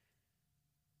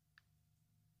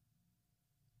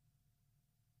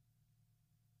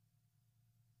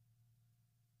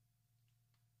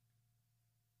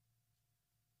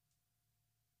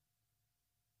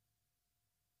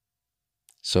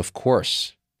 So, of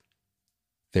course,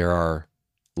 there are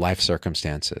life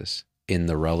circumstances in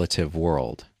the relative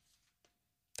world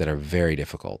that are very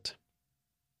difficult.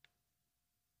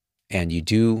 And you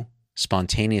do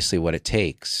spontaneously what it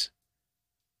takes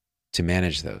to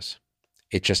manage those.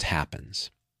 It just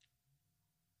happens.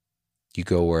 You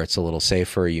go where it's a little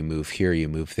safer, you move here, you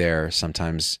move there.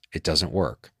 Sometimes it doesn't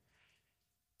work.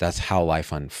 That's how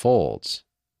life unfolds.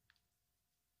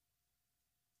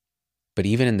 But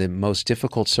even in the most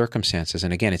difficult circumstances,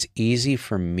 and again, it's easy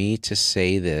for me to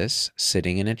say this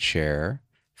sitting in a chair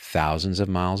thousands of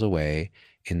miles away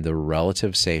in the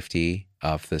relative safety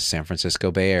of the San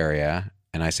Francisco Bay Area.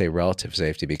 And I say relative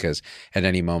safety because at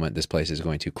any moment, this place is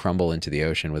going to crumble into the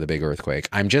ocean with a big earthquake.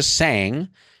 I'm just saying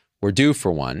we're due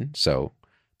for one. So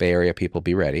Bay Area people,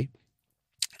 be ready.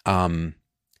 It's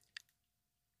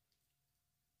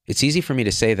easy for me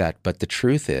to say that, but the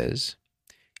truth is,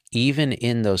 even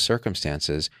in those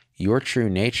circumstances, your true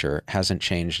nature hasn't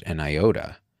changed an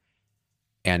iota.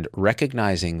 And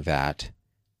recognizing that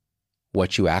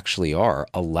what you actually are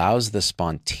allows the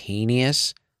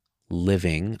spontaneous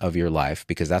living of your life,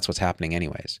 because that's what's happening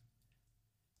anyways,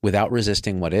 without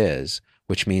resisting what is,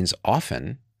 which means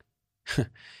often, and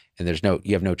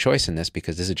you have no choice in this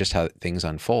because this is just how things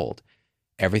unfold.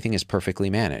 Everything is perfectly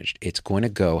managed. It's going to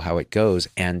go how it goes.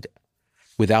 And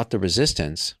without the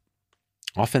resistance,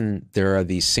 often there are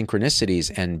these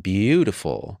synchronicities and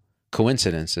beautiful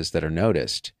coincidences that are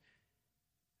noticed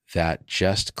that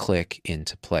just click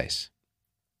into place.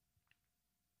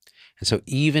 And so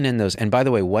even in those, and by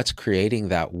the way, what's creating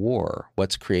that war?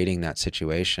 What's creating that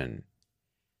situation?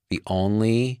 The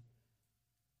only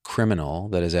criminal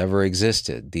that has ever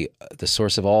existed, the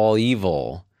source of all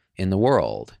evil in the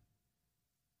world,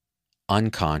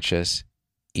 unconscious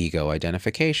ego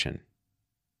identification.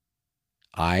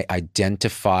 I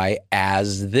identify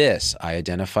as this. I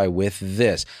identify with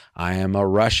this. I am a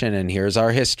Russian and here's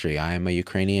our history. I am a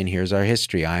Ukrainian, here's our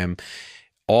history. I am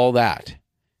all that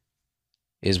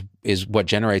is what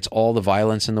generates all the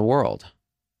violence in the world.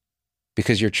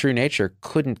 Because your true nature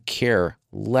couldn't care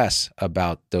less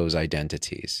about those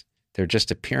identities. They're just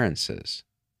appearances.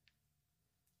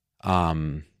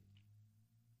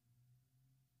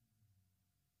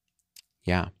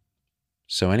 Yeah.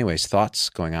 So anyways, thoughts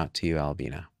going out to you,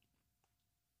 Albina.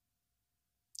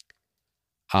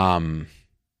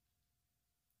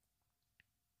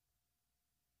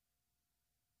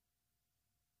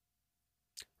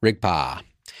 Rigpa.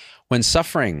 When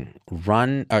suffering,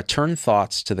 turn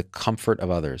thoughts to the comfort of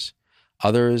others.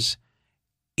 Others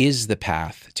is the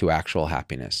path to actual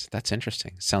happiness. That's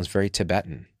interesting. Sounds very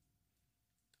Tibetan.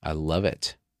 I love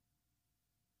it.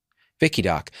 Vicky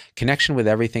Doc, connection with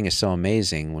everything is so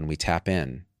amazing when we tap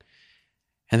in.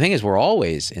 And the thing is, we're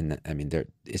always in,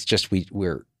 it's just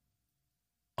we're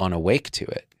unawake to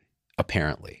it,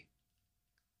 apparently.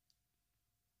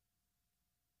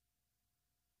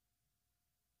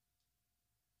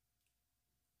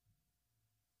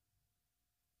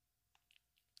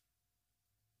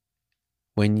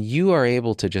 When you are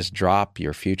able to just drop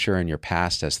your future and your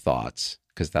past as thoughts,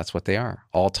 because that's what they are.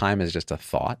 All time is just a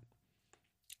thought.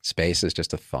 Space is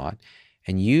just a thought.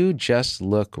 And you just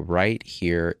look right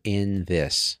here in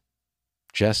this,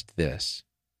 just this.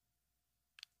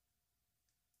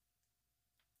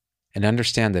 And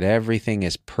understand that everything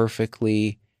is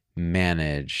perfectly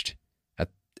managed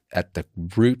at the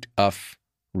root of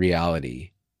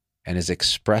reality and is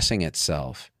expressing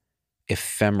itself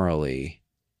ephemerally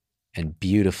and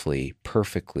beautifully,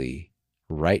 perfectly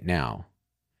right now,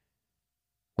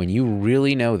 when you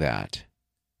really know that,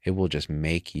 it will just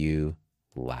make you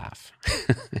laugh.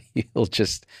 You'll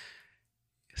just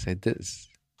say, this,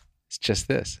 it's just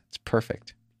this. It's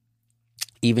perfect.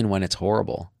 Even when it's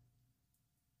horrible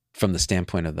from the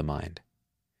standpoint of the mind.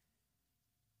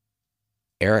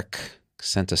 Eric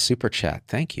sent a super chat.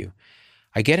 Thank you.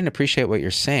 I get and appreciate what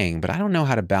you're saying, but I don't know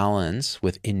how to balance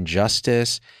with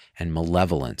injustice and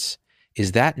malevolence.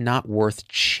 Is that not worth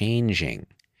changing?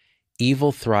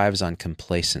 Evil thrives on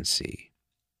complacency.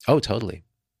 Oh, totally.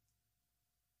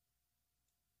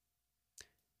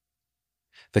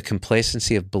 The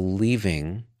complacency of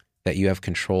believing that you have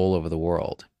control over the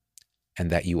world and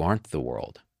that you aren't the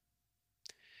world.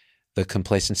 The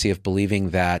complacency of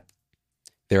believing that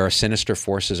there are sinister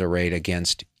forces arrayed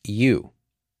against you.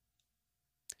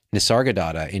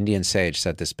 Nisargadatta, Indian sage,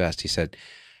 said this best. He said,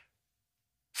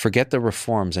 forget the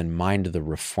reforms and mind the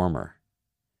reformer.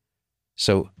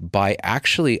 So by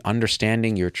actually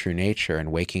understanding your true nature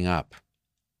and waking up,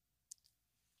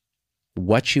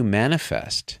 what you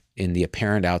manifest in the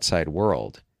apparent outside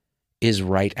world is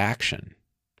right action,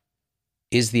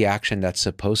 is the action that's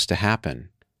supposed to happen.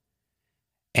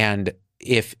 And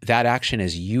if that action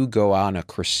is you go on a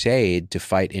crusade to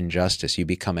fight injustice, you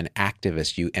become an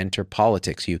activist, you enter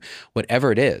politics, you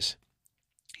whatever it is,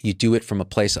 you do it from a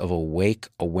place of awake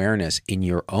awareness in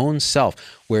your own self,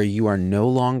 where you are no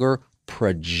longer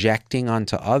projecting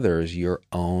onto others your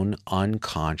own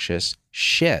unconscious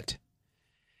shit.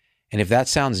 And if that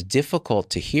sounds difficult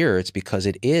to hear, it's because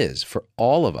it is for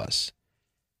all of us.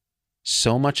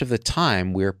 So much of the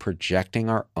time, we're projecting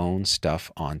our own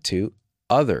stuff onto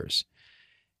others.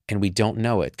 And we don't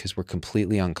know it because we're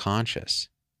completely unconscious.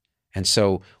 And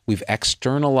so we've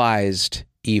externalized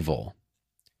evil.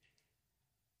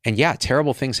 And yeah,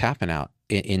 terrible things happen out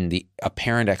in the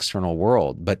apparent external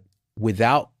world. But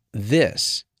without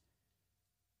this,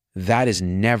 that is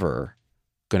never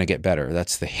going to get better.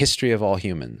 That's the history of all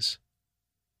humans.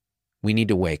 We need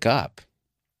to wake up.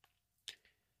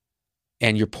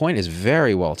 And your point is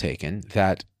very well taken,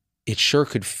 that it sure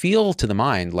could feel to the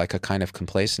mind like a kind of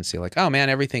complacency, like, oh man,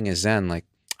 everything is Zen. Like,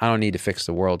 I don't need to fix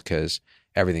the world because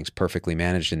everything's perfectly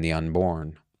managed in the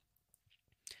unborn.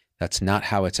 That's not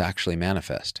how it's actually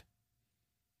manifest.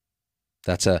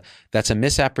 That's a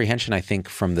misapprehension, I think,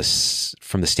 from the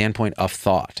standpoint of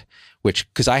thought, which,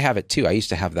 because I have it too. I used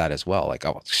to have that as well. Like,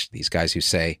 oh, these guys who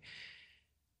say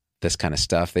this kind of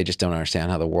stuff, they just don't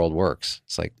understand how the world works.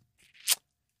 It's like,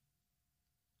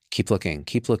 keep looking,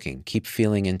 keep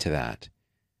feeling into that.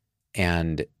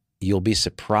 And you'll be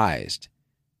surprised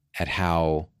at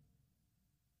how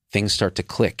things start to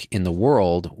click in the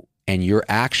world, and your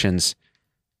actions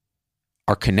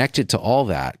are connected to all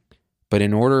that. But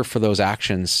in order for those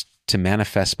actions to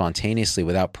manifest spontaneously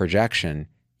without projection,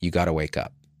 you got to wake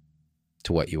up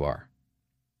to what you are.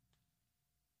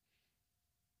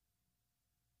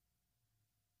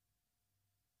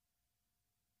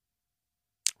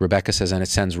 Rebecca says, and it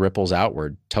sends ripples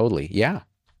outward. Totally. Yeah,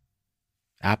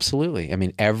 absolutely. I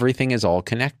mean, everything is all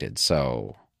connected.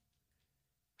 So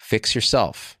fix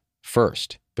yourself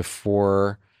first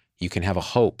before you can have a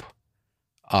hope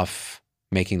of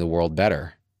making the world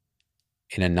better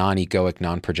in a non-egoic,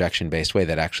 non-projection-based way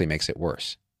that actually makes it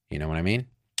worse. You know what I mean?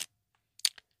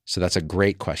 So that's a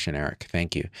great question, Eric.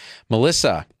 Thank you.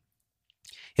 Melissa,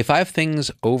 if I have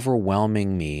things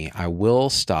overwhelming me, I will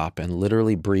stop and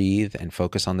literally breathe and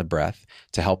focus on the breath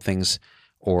to help things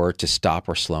or to stop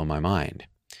or slow my mind.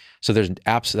 So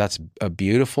that's a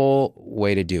beautiful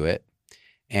way to do it.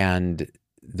 And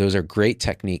those are great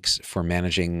techniques for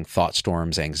managing thought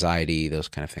storms, anxiety, those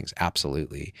kind of things.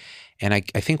 Absolutely. And I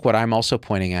think what I'm also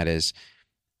pointing at is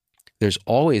there's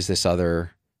always this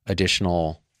other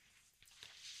additional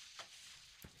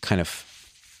kind of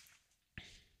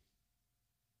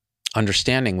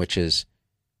understanding, which is,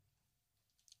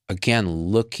 again,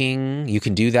 looking. You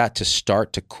can do that to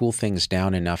start to cool things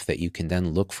down enough that you can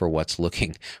then look for what's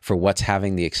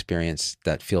having the experience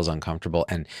that feels uncomfortable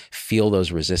and feel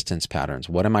those resistance patterns.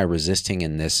 What am I resisting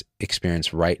in this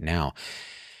experience right now?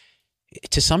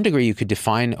 To some degree, you could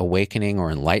define awakening or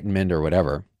enlightenment or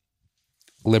whatever,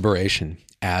 liberation,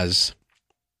 as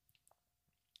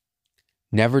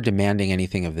never demanding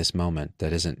anything of this moment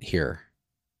that isn't here.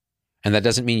 And that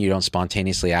doesn't mean you don't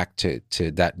spontaneously act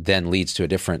to that then leads to a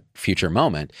different future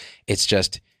moment. It's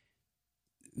just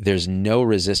there's no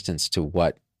resistance to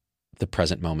what the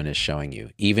present moment is showing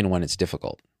you, even when it's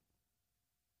difficult.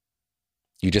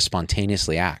 You just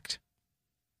spontaneously act.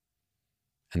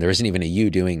 And there isn't even a you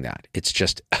doing that. It's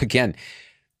just, again,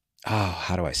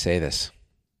 how do I say this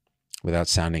without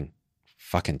sounding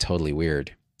fucking totally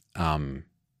weird.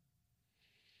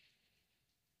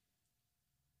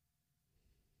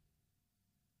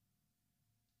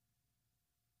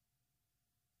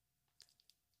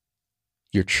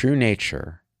 Your true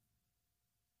nature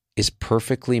is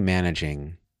perfectly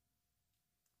managing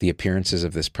the appearances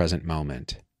of this present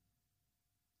moment,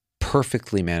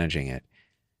 perfectly managing it.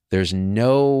 There's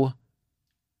no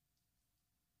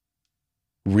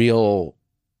real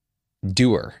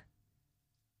doer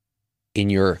in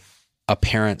your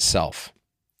apparent self.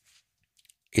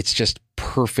 It's just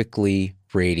perfectly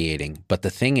radiating. But the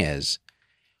thing is,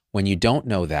 when you don't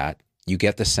know that, you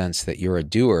get the sense that you're a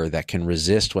doer that can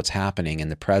resist what's happening in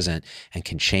the present and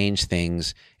can change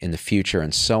things in the future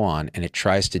and so on. And it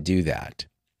tries to do that.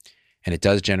 And it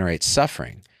does generate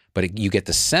suffering, but you get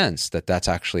the sense that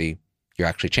you're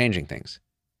actually changing things.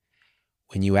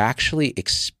 When you actually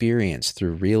experience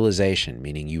through realization,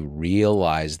 meaning you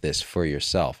realize this for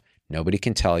yourself, nobody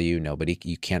can tell you,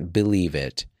 you can't believe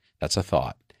it. That's a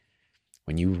thought.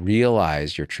 When you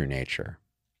realize your true nature,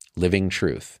 living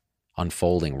truth,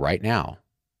 unfolding right now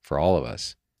for all of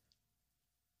us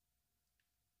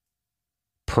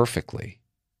perfectly,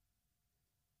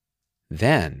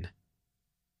 then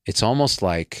it's almost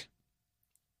like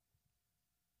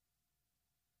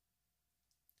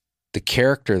the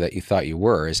character that you thought you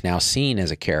were is now seen as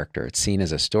a character. It's seen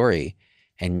as a story,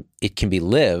 and it can be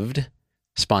lived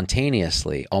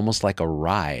spontaneously, almost like a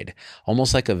ride,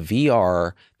 almost like a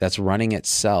VR that's running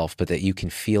itself, but that you can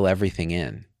feel everything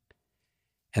in.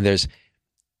 And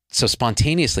so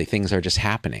spontaneously things are just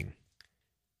happening.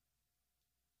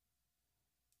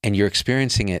 And you're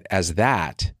experiencing it as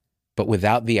that, but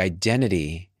without the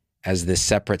identity as this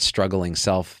separate struggling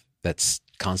self that's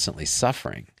constantly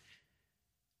suffering.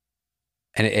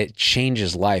 And it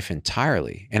changes life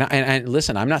entirely. And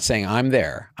listen, I'm not saying I'm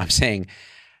there. I'm saying,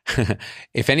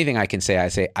 if anything I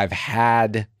say I've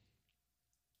had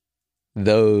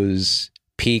those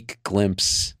peak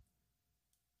glimpse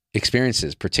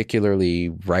experiences, particularly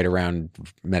right around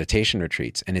meditation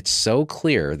retreats. And it's so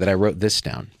clear that I wrote this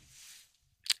down,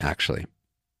 actually,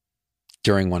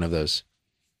 during one of those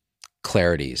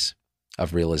clarities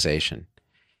of realization.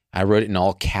 I wrote it in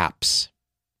all caps.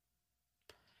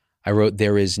 I wrote,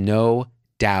 "There is no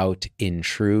doubt in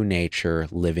true nature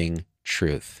living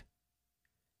truth.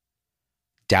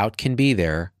 Doubt can be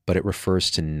there, but it refers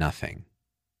to nothing."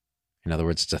 In other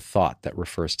words, it's a thought that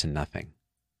refers to nothing.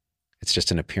 It's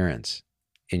just an appearance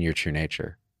in your true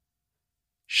nature,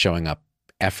 showing up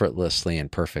effortlessly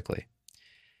and perfectly.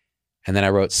 And then I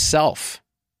wrote, self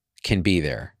can be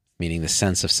there, meaning the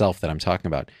sense of self that I'm talking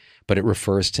about, but it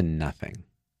refers to nothing.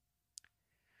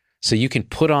 So you can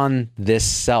put on this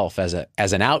self as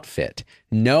an outfit,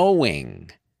 knowing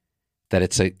that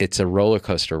it's a roller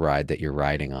coaster ride that you're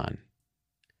riding on,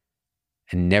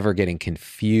 and never getting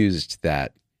confused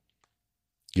that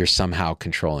you're somehow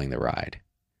controlling the ride.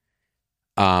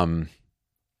 And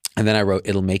then I wrote,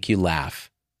 it'll make you laugh.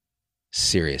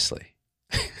 Seriously.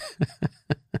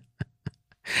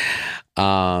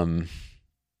 And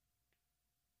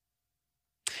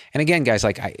again, guys,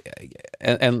 like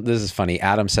and this is funny.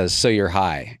 Adam says, "So you're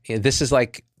high." This is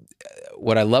like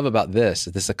what I love about this.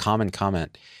 This is a common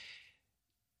comment.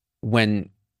 When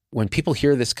people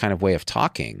hear this kind of way of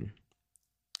talking,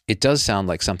 it does sound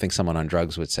like something someone on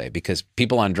drugs would say, because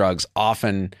people on drugs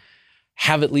often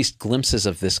have at least glimpses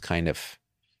of this kind of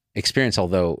experience,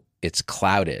 although it's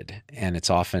clouded and it's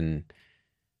often,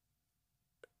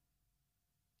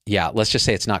 let's just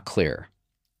say it's not clear.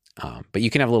 But you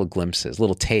can have little glimpses,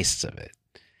 little tastes of it.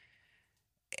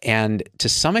 And to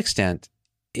some extent,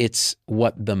 it's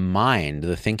what the mind,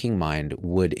 the thinking mind,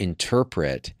 would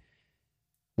interpret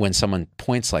when someone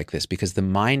points like this, because the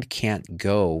mind can't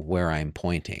go where I'm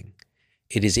pointing.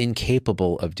 It is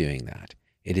incapable of doing that.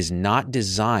 It is not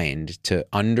designed to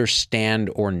understand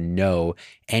or know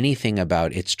anything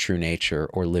about its true nature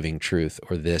or living truth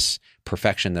or this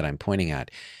perfection that I'm pointing at.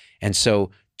 And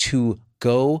so to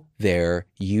go there,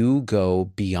 you go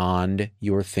beyond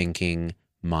your thinking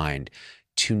mind.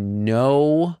 To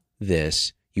know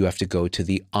this, you have to go to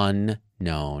the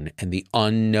unknown and the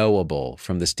unknowable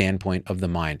from the standpoint of the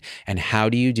mind. And how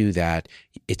do you do that?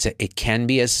 It can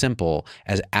be as simple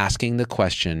as asking the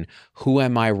question, who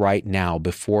am I right now,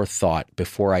 before thought,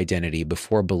 before identity,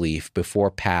 before belief, before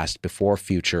past, before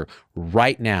future?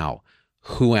 Right now,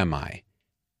 who am I?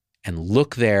 And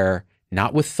look there,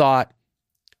 not with thought,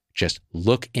 just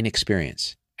look in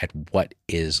experience at what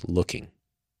is looking.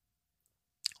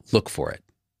 Look for it.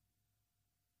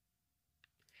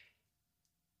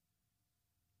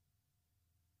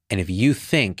 And if you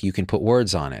think you can put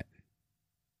words on it,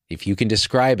 if you can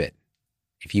describe it,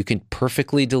 If you can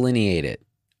perfectly delineate it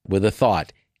with a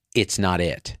thought, it's not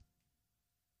it.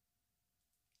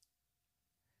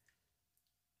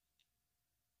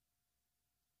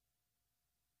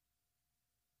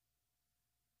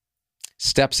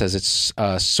 Step says it's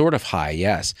sort of high,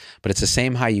 yes, but it's the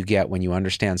same high you get when you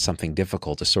understand something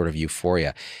difficult, a sort of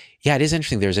euphoria. Yeah, it is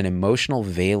interesting. There's an emotional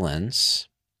valence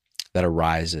that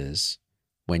arises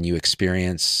when you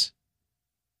experience,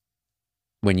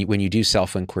 when you do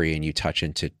self-inquiry and you touch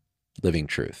into living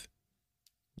truth,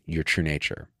 your true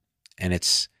nature. And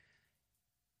it's,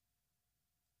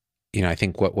 I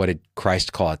think what did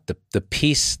Christ call it? The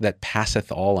peace that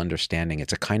passeth all understanding.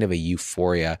 It's a kind of a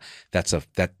euphoria that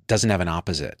doesn't have an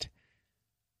opposite.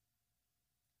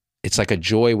 It's like a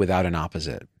joy without an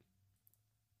opposite.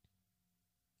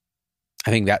 I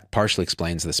think that partially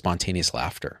explains the spontaneous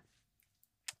laughter.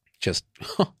 Just,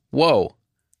 whoa.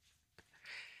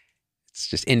 It's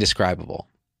just indescribable.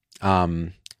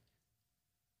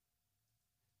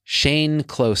 Shane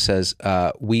Close says,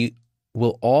 we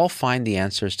will all find the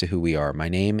answers to who we are. My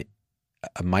name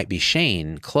might be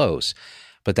Shane Close,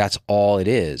 but that's all it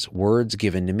is. Words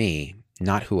given to me,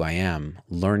 not who I am.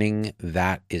 Learning,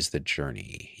 that is the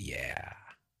journey. Yeah,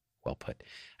 well put.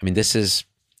 I mean, this is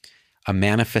a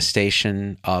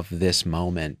manifestation of this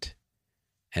moment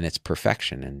and its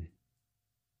perfection.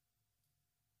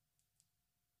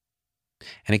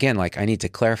 And again, like, I need to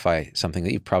clarify something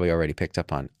that you've probably already picked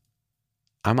up on.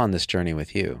 I'm on this journey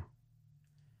with you.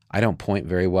 I don't point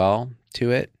very well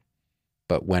to it,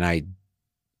 but when I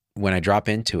drop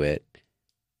into it,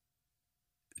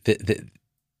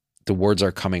 the words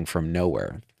are coming from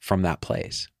nowhere, from that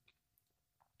place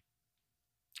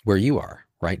where you are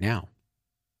right now,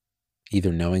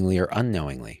 either knowingly or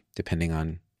unknowingly, depending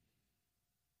on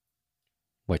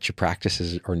what your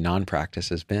practice or non-practice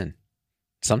has been.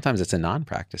 Sometimes it's a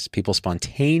non-practice. People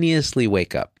spontaneously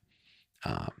wake up.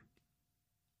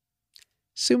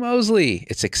 Sue Mosley,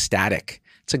 it's ecstatic.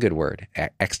 It's a good word,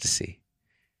 ecstasy.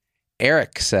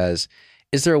 Eric says,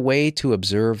 is there a way to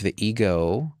observe the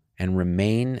ego and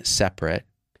remain separate,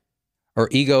 or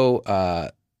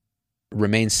ego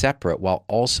remain separate while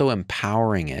also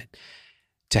empowering it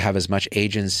to have as much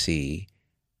agency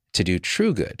to do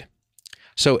true good?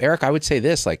 So Eric, I would say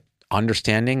this, like,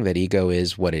 understanding that ego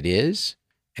is what it is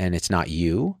and it's not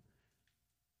you,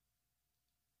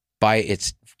 by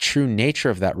its true nature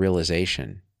of that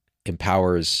realization,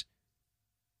 empowers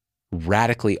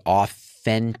radically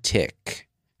authentic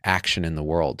action in the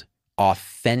world,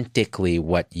 authentically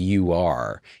what you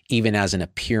are, even as an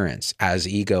appearance, as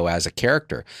ego, as a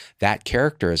character. That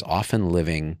character is often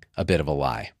living a bit of a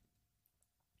lie.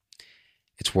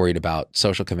 It's worried about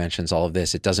social conventions, all of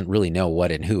this. It doesn't really know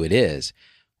what and who it is.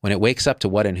 When it wakes up to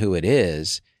what and who it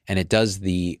is, and it does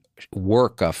the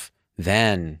work of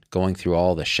then going through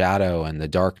all the shadow and the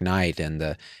dark night and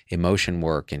the emotion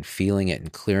work and feeling it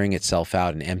and clearing itself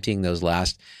out and emptying those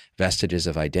last vestiges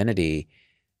of identity,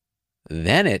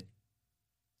 then it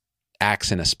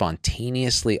acts in a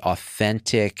spontaneously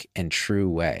authentic and true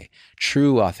way,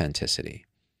 true authenticity.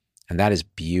 And that is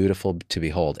beautiful to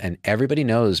behold. And everybody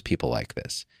knows people like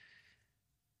this,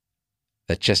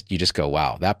 that you just go,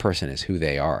 wow, that person is who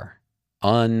they are,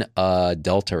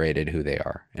 unadulterated who they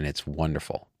are. And it's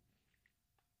wonderful.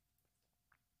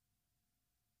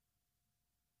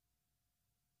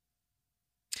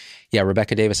 Yeah,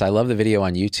 Rebecca Davis, I love the video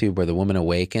on YouTube where the woman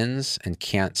awakens and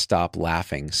can't stop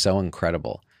laughing. So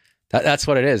incredible. That's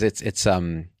what it is. It's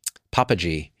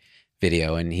Papaji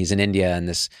video, and he's in India, and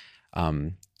this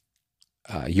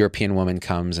European woman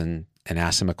comes and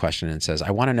asks him a question and says,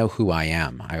 I want to know who I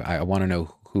am. I want to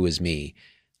know who is me.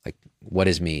 Like, what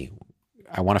is me?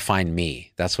 I want to find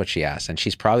me. That's what she asked. And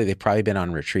they've probably been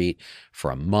on retreat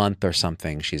for a month or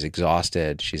something. She's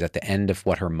exhausted. She's at the end of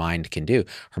what her mind can do.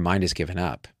 Her mind has given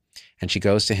up. And she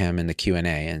goes to him in the Q&A,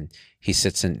 and she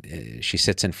sits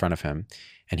in front of him,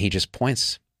 and he just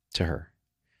points to her.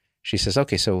 She says,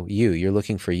 okay, so you're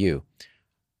looking for you.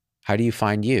 How do you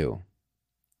find you?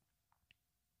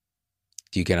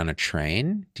 Do you get on a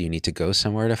train? Do you need to go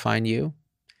somewhere to find you?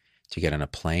 Do you get on a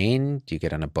plane? Do you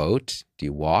get on a boat? Do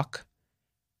you walk?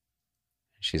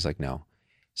 She's like, no.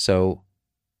 So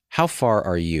how far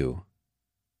are you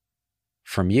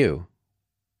from you?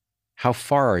 How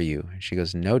far are you? And she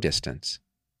goes, no distance.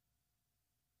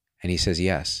 And he says,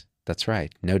 yes, that's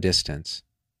right. No distance.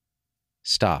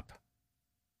 Stop.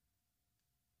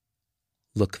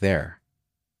 Look there.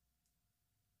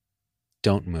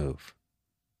 Don't move.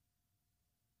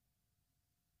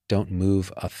 Don't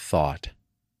move a thought.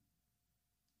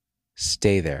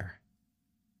 Stay there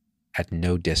at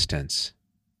no distance.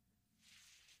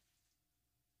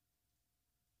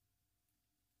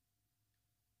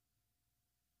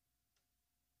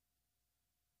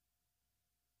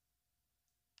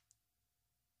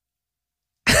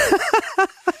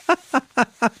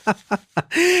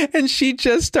 And she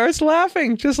just starts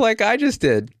laughing, just like I just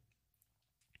did.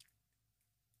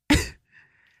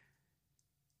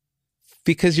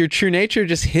 Because your true nature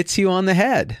just hits you on the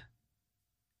head.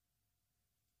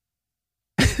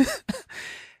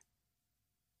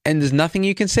 And there's nothing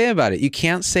you can say about it. You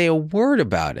can't say a word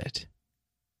about it.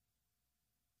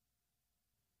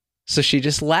 So she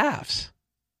just laughs.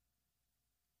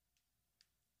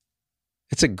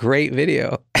 It's a great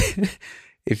video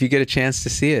if you get a chance to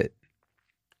see it.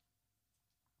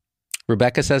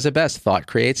 Rebecca says it best, thought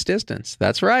creates distance.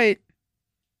 That's right.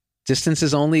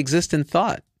 Distances only exist in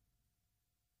thought.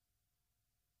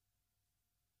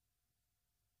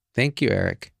 Thank you,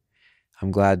 Eric.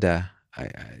 I'm glad I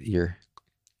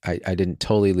didn't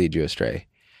totally lead you astray.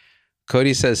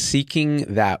 Cody says,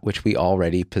 seeking that which we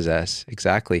already possess.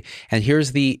 Exactly. And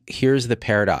here's the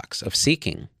paradox of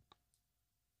seeking.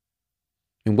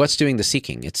 And what's doing the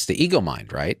seeking? It's the ego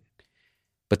mind, right?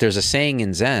 But there's a saying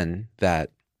in Zen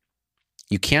that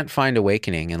you can't find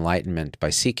awakening, enlightenment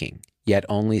by seeking, yet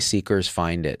only seekers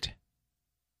find it.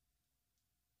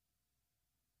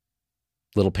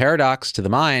 Little paradox to the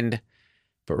mind.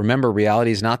 But remember,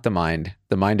 reality is not the mind.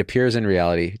 The mind appears in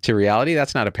reality. To reality,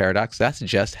 that's not a paradox. That's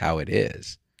just how it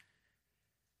is.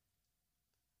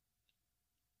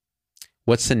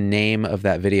 What's the name of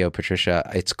that video, Patricia?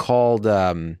 It's called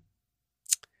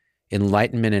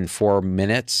Enlightenment in 4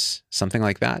 Minutes, something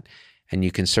like that. And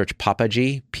you can search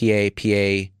Papaji,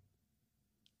 Papaji.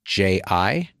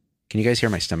 Can you guys hear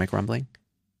my stomach rumbling?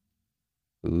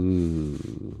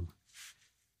 Ooh.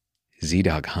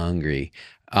 Z-Dog hungry.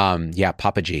 Yeah,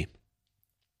 Papaji.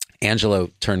 Angelo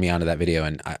turned me on to that video,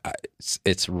 and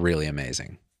it's really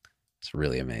amazing. It's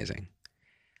really amazing.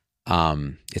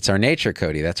 It's our nature,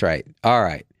 Cody. That's right. All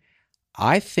right.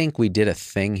 I think we did a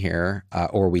thing here,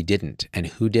 or we didn't. And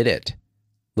who did it?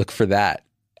 Look for that.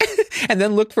 And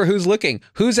then look for who's looking.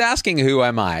 Who's asking, who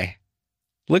am I?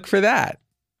 Look for that.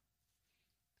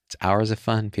 It's hours of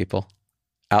fun, people.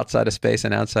 Outside of space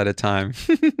and outside of time.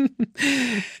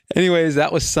 Anyways,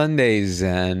 that was Sunday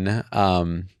Zen.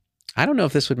 I don't know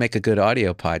if this would make a good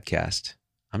audio podcast.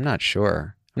 I'm not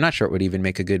sure. I'm not sure it would even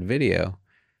make a good video.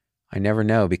 I never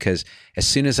know, because as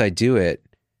soon as I do it,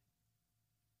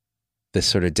 this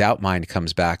sort of doubt mind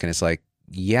comes back and it's like,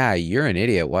 yeah, you're an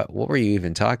idiot. What were you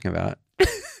even talking about?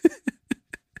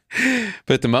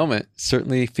 But at the moment,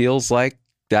 certainly feels like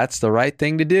that's the right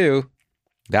thing to do.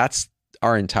 That's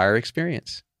our entire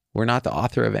experience. We're not the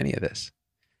author of any of this.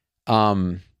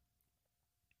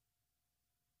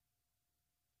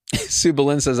 Sue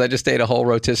Boleyn says, I just ate a whole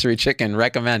rotisserie chicken.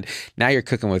 Recommend. Now you're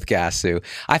cooking with gas, Sue.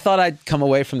 I thought I'd come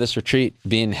away from this retreat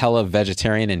being hella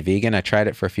vegetarian and vegan. I tried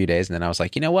it for a few days and then I was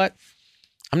like, you know what?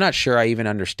 I'm not sure I even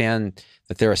understand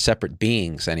that there are separate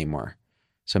beings anymore.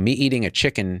 So me eating a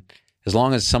chicken, as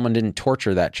long as someone didn't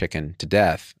torture that chicken to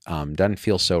death, doesn't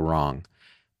feel so wrong.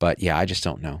 But yeah, I just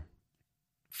don't know.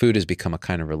 Food has become a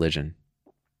kind of religion.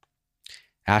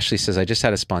 Ashley says, I just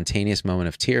had a spontaneous moment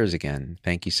of tears again.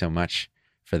 Thank you so much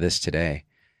for this today.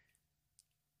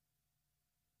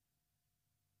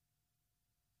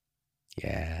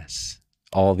 Yes,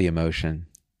 all the emotion.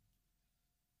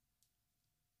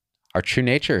 Our true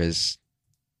nature is,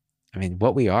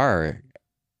 what we are,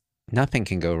 nothing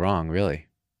can go wrong, really.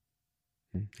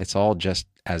 It's all just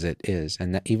as it is.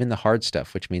 And even the hard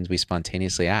stuff, which means we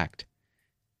spontaneously act.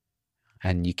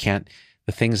 And you can't,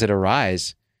 the things that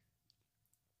arise,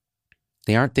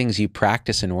 they aren't things you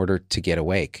practice in order to get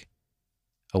awake.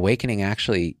 Awakening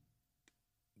actually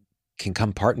can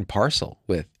come part and parcel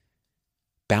with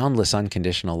boundless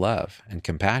unconditional love and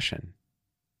compassion,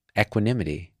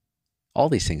 equanimity, all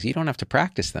these things. You don't have to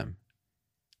practice them,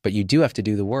 but you do have to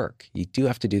do the work. You do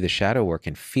have to do the shadow work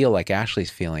and feel like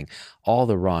Ashley's feeling, all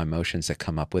the raw emotions that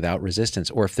come up without resistance.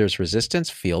 Or if there's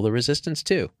resistance, feel the resistance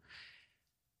too.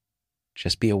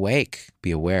 Just be awake,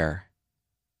 be aware,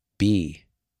 be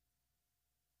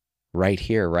right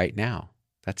here, right now.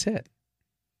 That's it.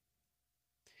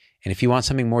 And if you want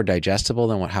something more digestible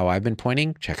than how I've been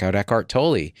pointing, check out Eckhart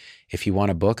Tolle. If you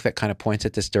want a book that kind of points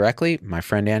at this directly, my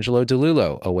friend Angelo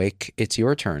DeLullo, Awake, It's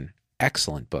Your Turn.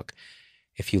 Excellent book.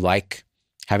 If you like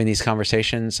having these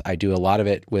conversations, I do a lot of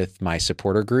it with my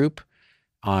supporter group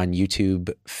on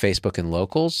YouTube, Facebook, and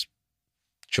Locals.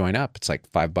 Join up. It's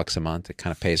like $5 a month. It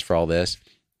kind of pays for all this.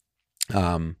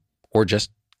 Or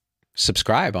just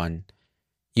subscribe on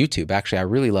YouTube. Actually, I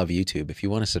really love YouTube. If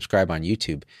you want to subscribe on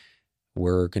YouTube,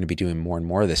 we're going to be doing more and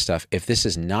more of this stuff. If this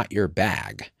is not your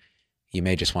bag, you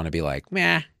may just want to be like,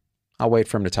 meh, I'll wait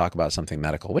for him to talk about something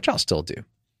medical, which I'll still do.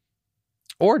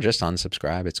 Or just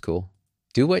unsubscribe. It's cool.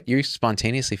 Do what you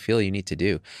spontaneously feel you need to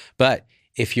do. But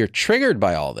if you're triggered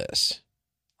by all this,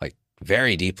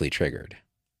 very deeply triggered.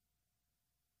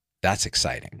 That's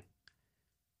exciting.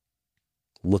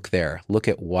 Look there. Look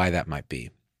at why that might be.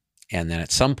 And then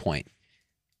at some point,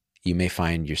 you may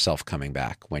find yourself coming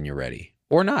back when you're ready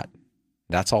or not.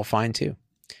 That's all fine too.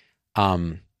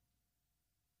 All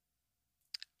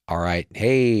right.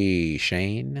 Hey,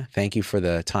 Shane, thank you for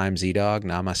the time, Z-Dog.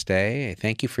 Namaste.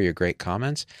 Thank you for your great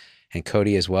comments. And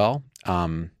Cody as well.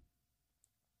 All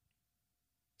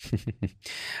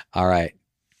right.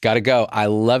 Got to go. I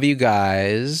love you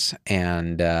guys.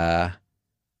 And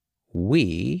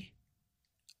we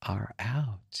are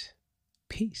out.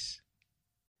 Peace.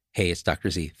 Hey, it's Dr.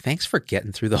 Z. Thanks for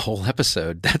getting through the whole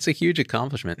episode. That's a huge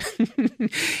accomplishment.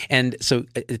 And so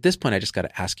at this point, I just got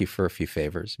to ask you for a few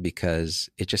favors because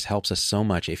it just helps us so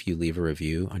much if you leave a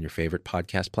review on your favorite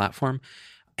podcast platform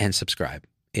and subscribe.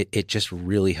 It just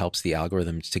really helps the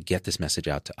algorithms to get this message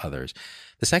out to others.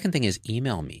 The second thing is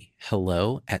email me,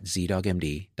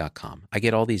 hello@zdogmd.com. I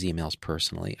get all these emails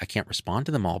personally. I can't respond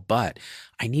to them all, but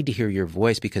I need to hear your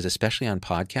voice because especially on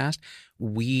podcast,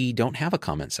 we don't have a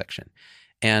comment section.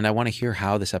 And I want to hear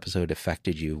how this episode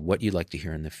affected you, what you'd like to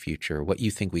hear in the future, what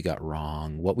you think we got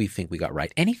wrong, what we think we got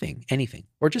right, anything,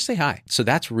 or just say hi. So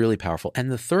that's really powerful.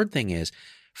 And the third thing is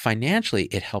financially,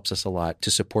 it helps us a lot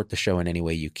to support the show in any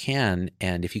way you can.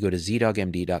 And if you go to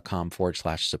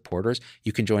zdogmd.com/supporters,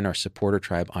 you can join our supporter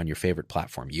tribe on your favorite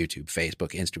platform, YouTube,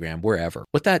 Facebook, Instagram, wherever.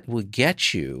 What that will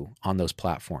get you on those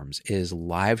platforms is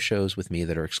live shows with me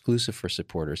that are exclusive for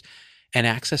supporters and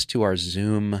access to our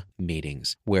Zoom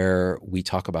meetings where we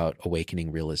talk about awakening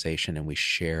realization and we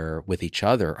share with each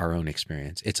other our own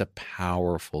experience. It's a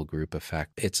powerful group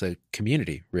effect. It's a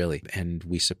community, really. And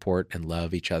we support and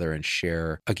love each other and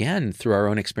share, again, through our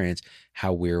own experience,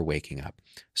 how we're waking up.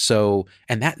 So,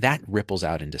 and that ripples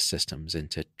out into systems,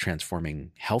 into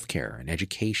transforming healthcare and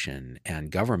education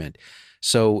and government.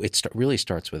 So it really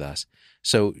starts with us.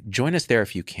 So join us there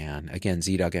if you can. Again,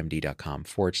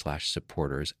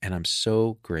 zdogmd.com/supporters. And I'm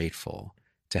so grateful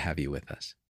to have you with us.